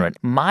bit ignorant.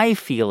 My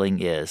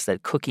feeling is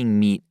that cooking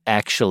meat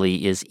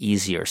actually is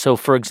easier. So,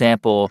 for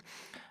example,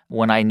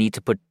 when I need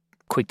to put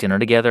quick dinner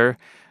together,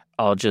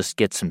 I'll just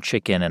get some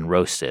chicken and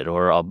roast it,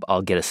 or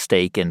I'll get a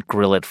steak and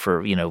grill it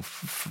for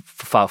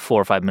 4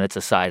 or 5 minutes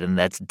aside, and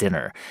that's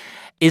dinner.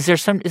 Is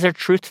there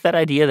truth to that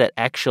idea that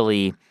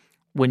actually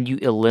when you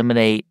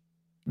eliminate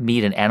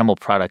meat and animal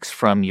products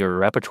from your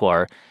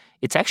repertoire,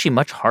 it's actually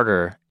much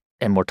harder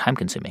and more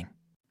time-consuming?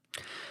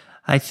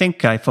 I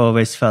think I've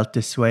always felt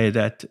this way,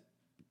 that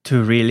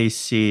to really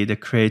see the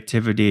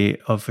creativity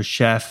of a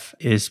chef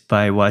is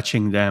by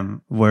watching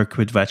them work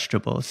with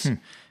vegetables.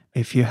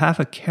 If you have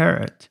a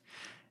carrot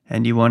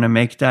and you want to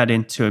make that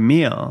into a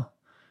meal,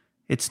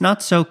 it's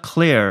not so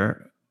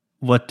clear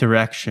what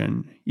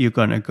direction you're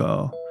going to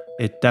go.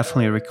 It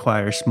definitely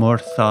requires more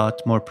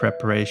thought, more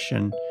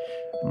preparation,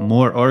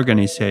 more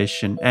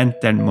organization and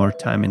then more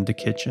time in the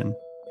kitchen.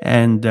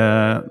 And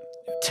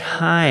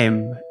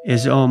time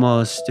is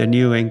almost a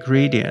new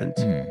ingredient.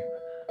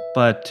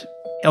 But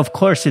of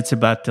course, it's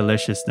about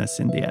deliciousness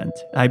in the end.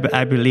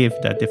 I believe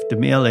that if the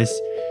meal is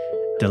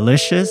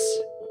delicious,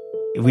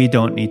 we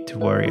don't need to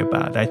worry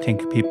about it. I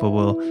think people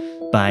will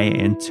buy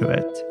into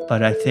it.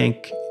 But I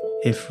think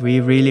if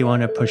we really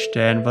want to push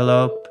the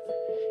envelope,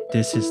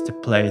 this is the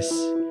place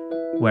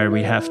where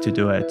we have to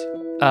do it.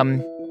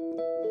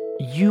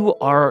 You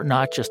are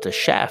not just a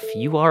chef.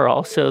 You are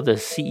also the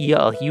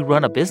CEO. You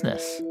run a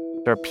business.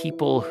 There are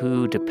people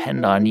who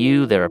depend on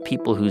you. There are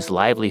people whose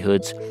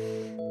livelihoods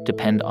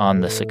depend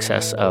on the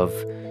success of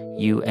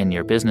you and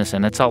your business.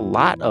 And it's a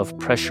lot of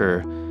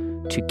pressure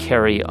to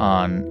carry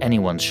on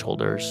anyone's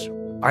shoulders.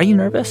 Are you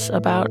nervous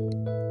about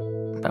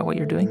what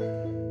you're doing?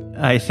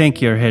 I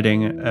think you're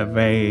hitting a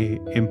very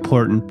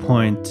important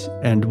point,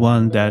 and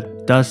one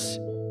that does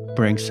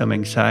bring some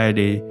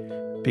anxiety,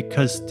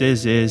 because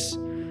this is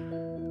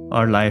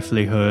our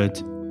livelihood,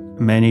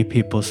 many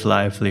people's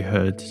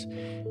livelihoods.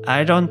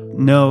 I don't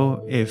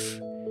know if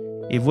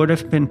it would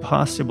have been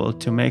possible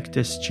to make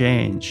this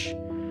change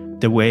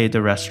the way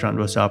the restaurant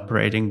was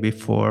operating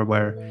before,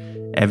 where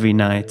every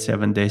night,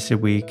 7 days a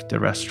week, the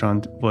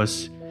restaurant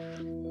was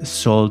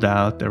sold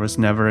out. There was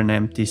never an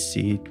empty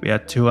seat. We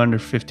had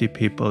 250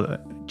 people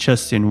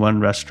just in one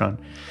restaurant.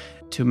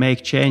 To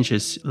make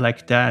changes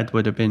like that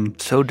would have been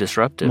so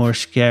disruptive, more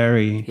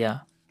scary. Yeah.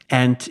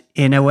 And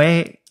in a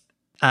way,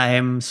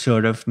 I'm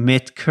sort of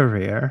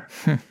mid-career.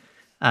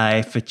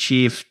 I've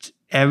achieved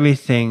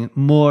everything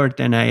more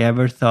than I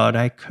ever thought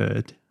I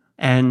could.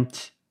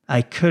 And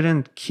I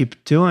couldn't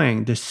keep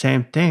doing the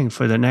same thing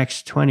for the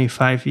next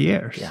 25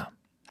 years. Yeah.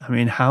 I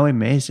mean, how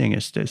amazing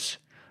is this?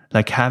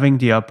 Like having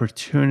the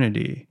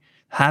opportunity,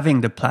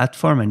 having the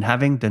platform and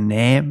having the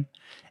name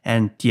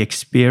and the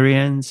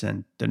experience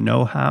and the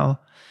know-how,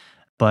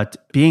 but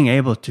being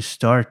able to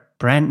start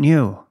brand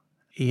new.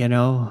 You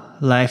know,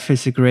 life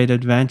is a great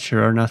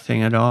adventure or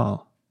nothing at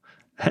all.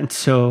 And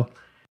so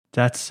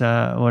that's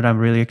what I'm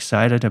really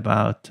excited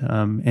about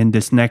in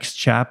this next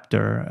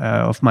chapter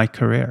of my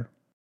career.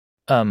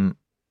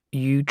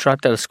 You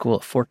dropped out of school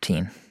at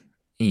 14.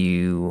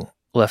 You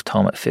left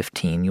home at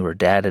 15. You were a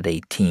dad at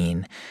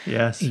 18.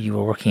 Yes. You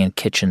were working in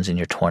kitchens in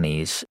your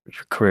 20s.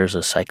 Your career as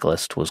a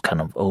cyclist was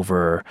kind of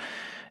over.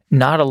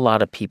 Not a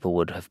lot of people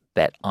would have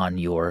bet on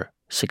your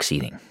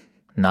succeeding.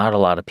 Not a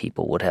lot of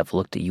people would have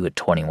looked at you at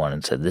 21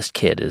 and said, this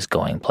kid is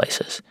going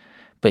places.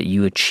 But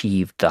you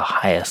achieved the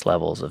highest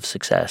levels of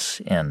success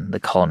in the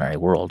culinary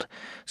world.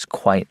 It's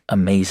quite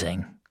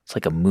amazing. It's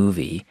like a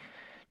movie.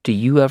 Do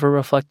you ever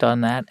reflect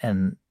on that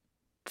and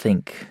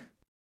think,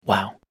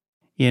 wow?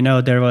 You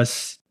know,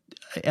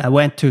 I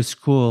went to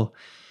school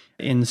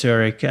in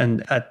Zurich,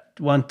 and at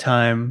one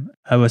time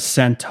I was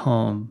sent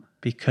home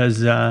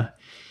because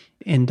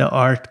in the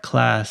art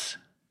class,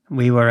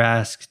 we were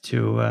asked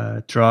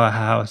to draw a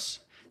house.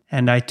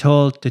 And I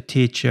told the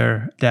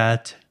teacher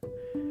that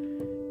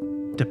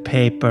the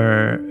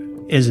paper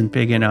isn't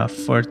big enough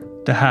for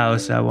the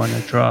house I want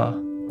to draw,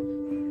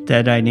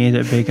 that I need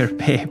a bigger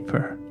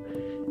paper.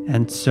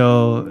 And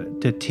so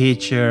the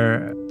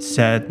teacher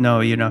said, no,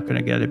 you're not going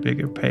to get a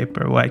bigger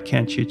paper. Why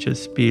can't you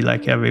just be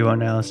like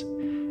everyone else?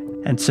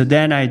 And so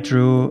then I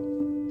drew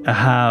a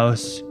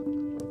house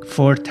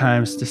 4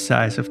 times the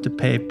size of the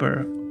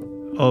paper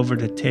over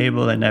the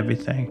table and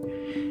everything.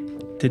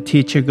 The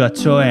teacher got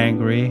so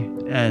angry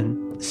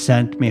and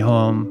sent me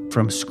home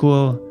from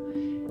school.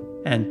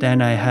 And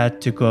then I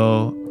had to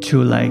go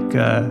to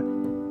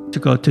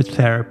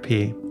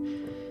therapy.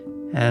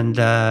 And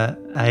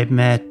I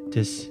met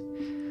this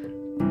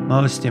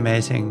most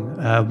amazing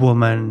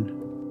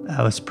woman.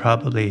 I was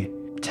probably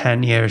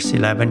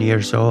 11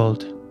 years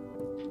old.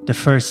 The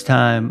first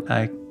time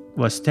I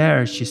was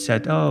there, she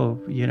said, oh,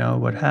 you know,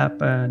 what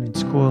happened in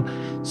school?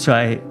 So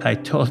I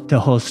told the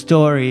whole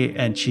story,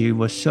 and she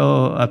was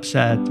so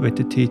upset with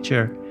the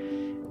teacher.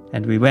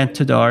 And we went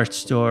to the art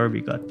store.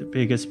 We got the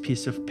biggest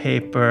piece of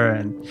paper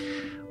and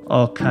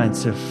all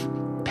kinds of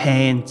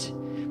paint.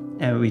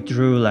 And we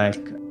drew like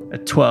a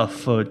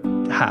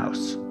 12-foot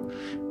house.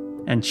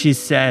 And she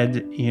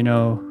said, you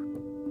know,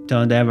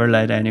 don't ever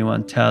let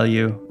anyone tell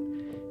you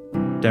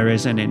there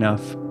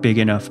isn't big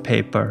enough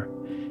paper.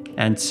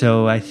 And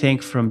so I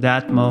think from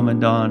that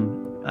moment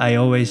on, I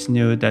always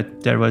knew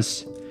that there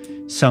was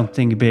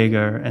something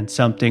bigger and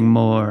something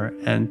more.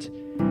 And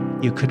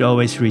you could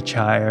always reach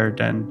higher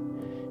than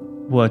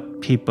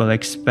what people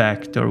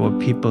expect or what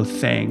people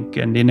think.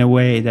 And in a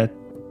way that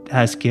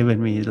has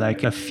given me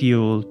like a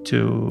fuel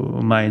to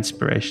my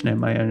inspiration and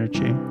my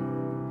energy.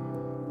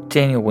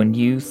 Daniel, when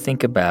you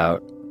think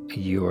about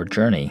your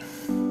journey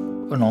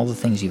and all the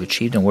things you've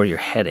achieved and where you're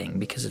heading,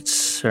 because it's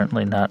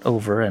certainly not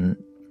over and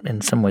in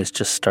some ways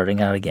just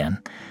starting out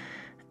again,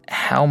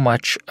 how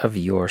much of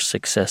your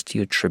success do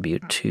you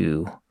attribute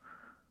to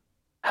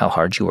how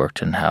hard you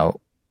worked and how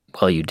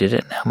well you did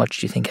it, and how much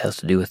do you think has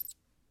to do with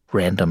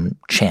random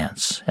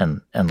chance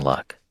and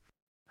luck?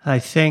 I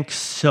think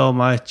so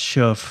much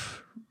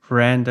of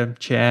random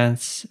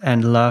chance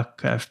and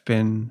luck, I've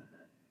been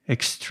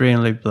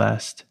extremely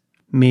blessed.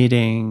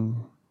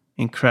 Meeting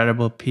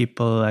incredible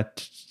people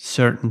at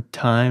certain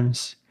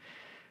times.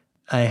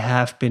 I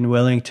have been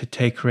willing to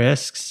take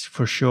risks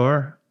for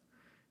sure.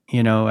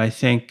 I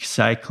think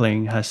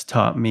cycling has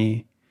taught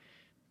me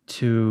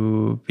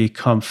to be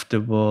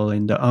comfortable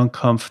in the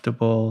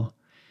uncomfortable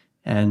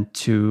and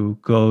to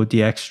go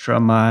the extra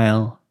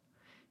mile.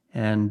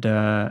 And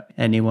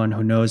anyone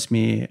who knows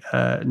me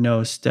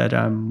knows that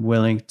I'm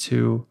willing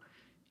to,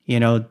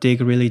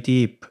 dig really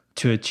deep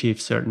to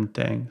achieve certain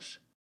things.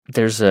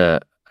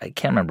 I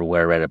can't remember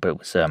where I read it, but it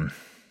was an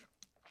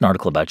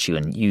article about you,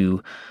 and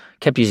you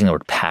kept using the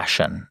word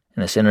passion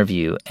in this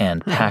interview.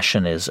 And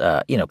passion is,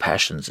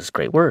 passion is this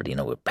great word.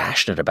 We're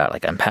passionate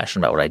about, I'm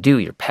passionate about what I do.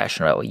 You're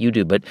passionate about what you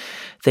do. But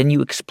then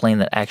you explain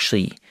that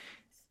actually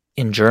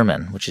in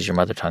German, which is your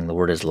mother tongue, the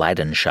word is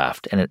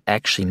Leidenschaft, and it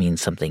actually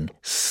means something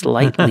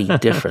slightly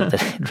different.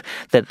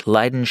 That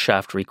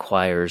Leidenschaft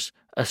requires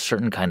a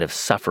certain kind of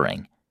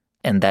suffering,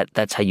 and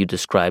that's how you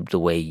describe the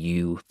way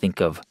you think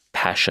of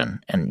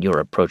passion and your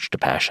approach to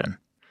passion.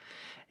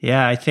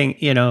 Yeah, I think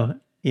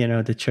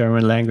the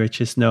German language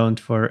is known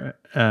for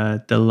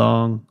the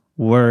long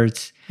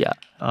words,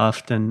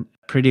 often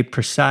pretty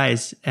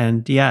precise,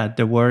 and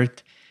the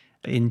word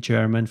in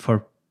German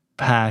for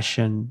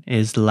passion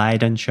is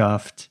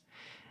Leidenschaft.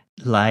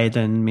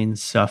 Leiden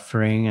means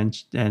suffering,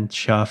 and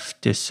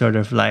Schaft is sort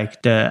of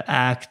like the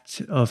act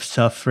of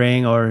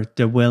suffering or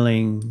the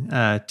willing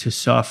to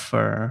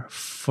suffer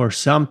for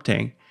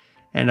something.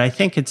 And I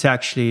think it's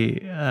actually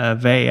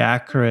very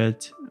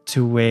accurate to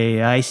the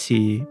way I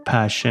see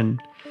passion.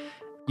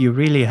 You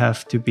really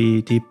have to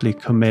be deeply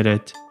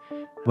committed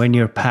when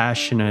you're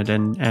passionate,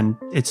 and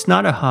it's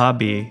not a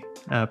hobby.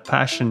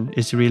 Passion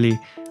is really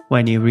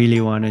when you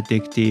really want to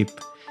dig deep.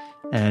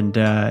 And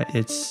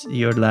it's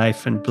your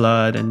life and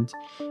blood, and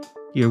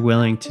you're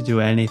willing to do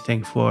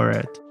anything for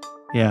it.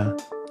 Yeah.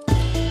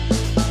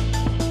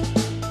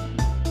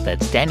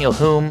 That's Daniel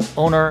Humm,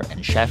 owner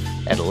and chef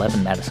at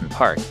 11 Madison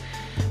Park.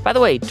 By the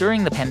way,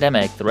 during the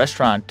pandemic, the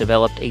restaurant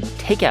developed a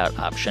takeout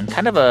option,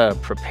 kind of a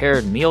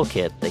prepared meal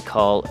kit they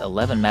call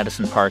 11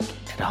 Madison Park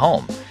at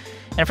Home.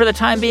 And for the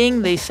time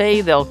being, they say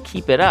they'll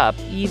keep it up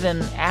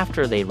even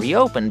after they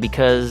reopen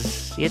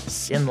because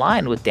it's in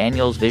line with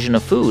Daniel's vision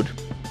of food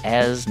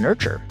as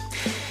nurture.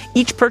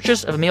 Each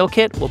purchase of a meal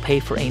kit will pay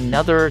for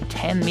another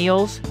 10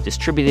 meals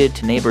distributed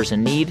to neighbors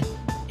in need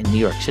in New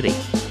York City.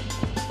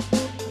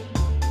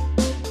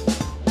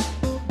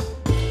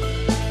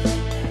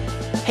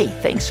 Hey,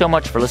 thanks so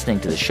much for listening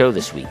to the show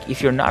this week.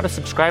 If you're not a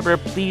subscriber,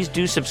 please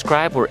do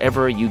subscribe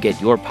wherever you get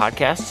your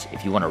podcasts.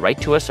 If you want to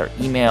write to us, our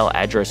email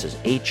address is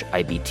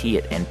hibt@npr.org.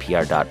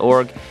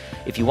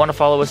 If you want to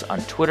follow us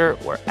on Twitter,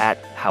 we're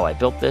at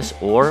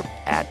HowIBuiltThis or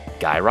at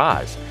Guy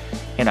Raz.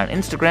 And on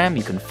Instagram,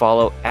 you can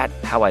follow at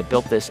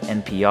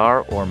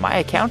HowIBuiltThisNPR or my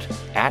account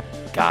at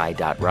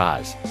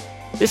guy.raz.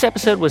 This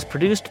episode was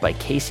produced by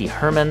Casey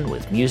Herman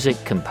with music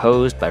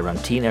composed by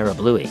Ramtin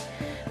Arablouei.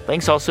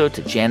 Thanks also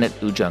to Janet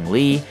Ujung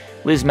Lee,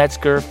 Liz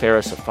Metzger,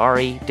 Farah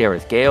Safari,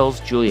 Dareth Gales,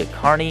 Julia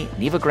Carney,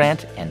 Neva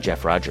Grant, and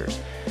Jeff Rogers.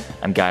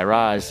 I'm Guy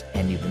Raz,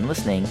 and you've been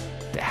listening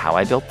to How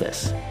I Built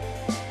This.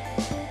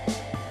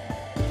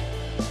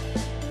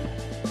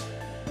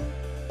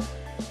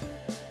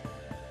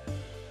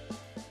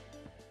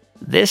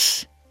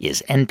 This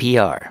is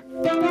NPR.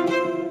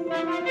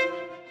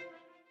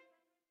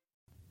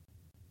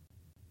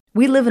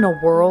 We live in a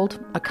world,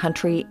 a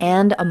country,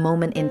 and a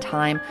moment in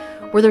time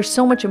where there's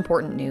so much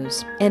important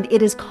news, and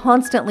it is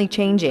constantly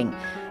changing.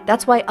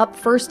 That's why Up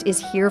First is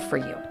here for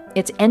you.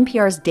 It's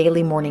NPR's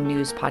daily morning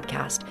news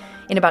podcast.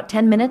 In about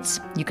 10 minutes,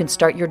 you can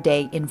start your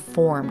day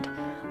informed.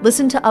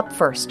 Listen to Up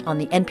First on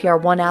the NPR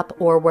One app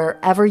or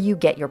wherever you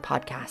get your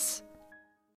podcasts.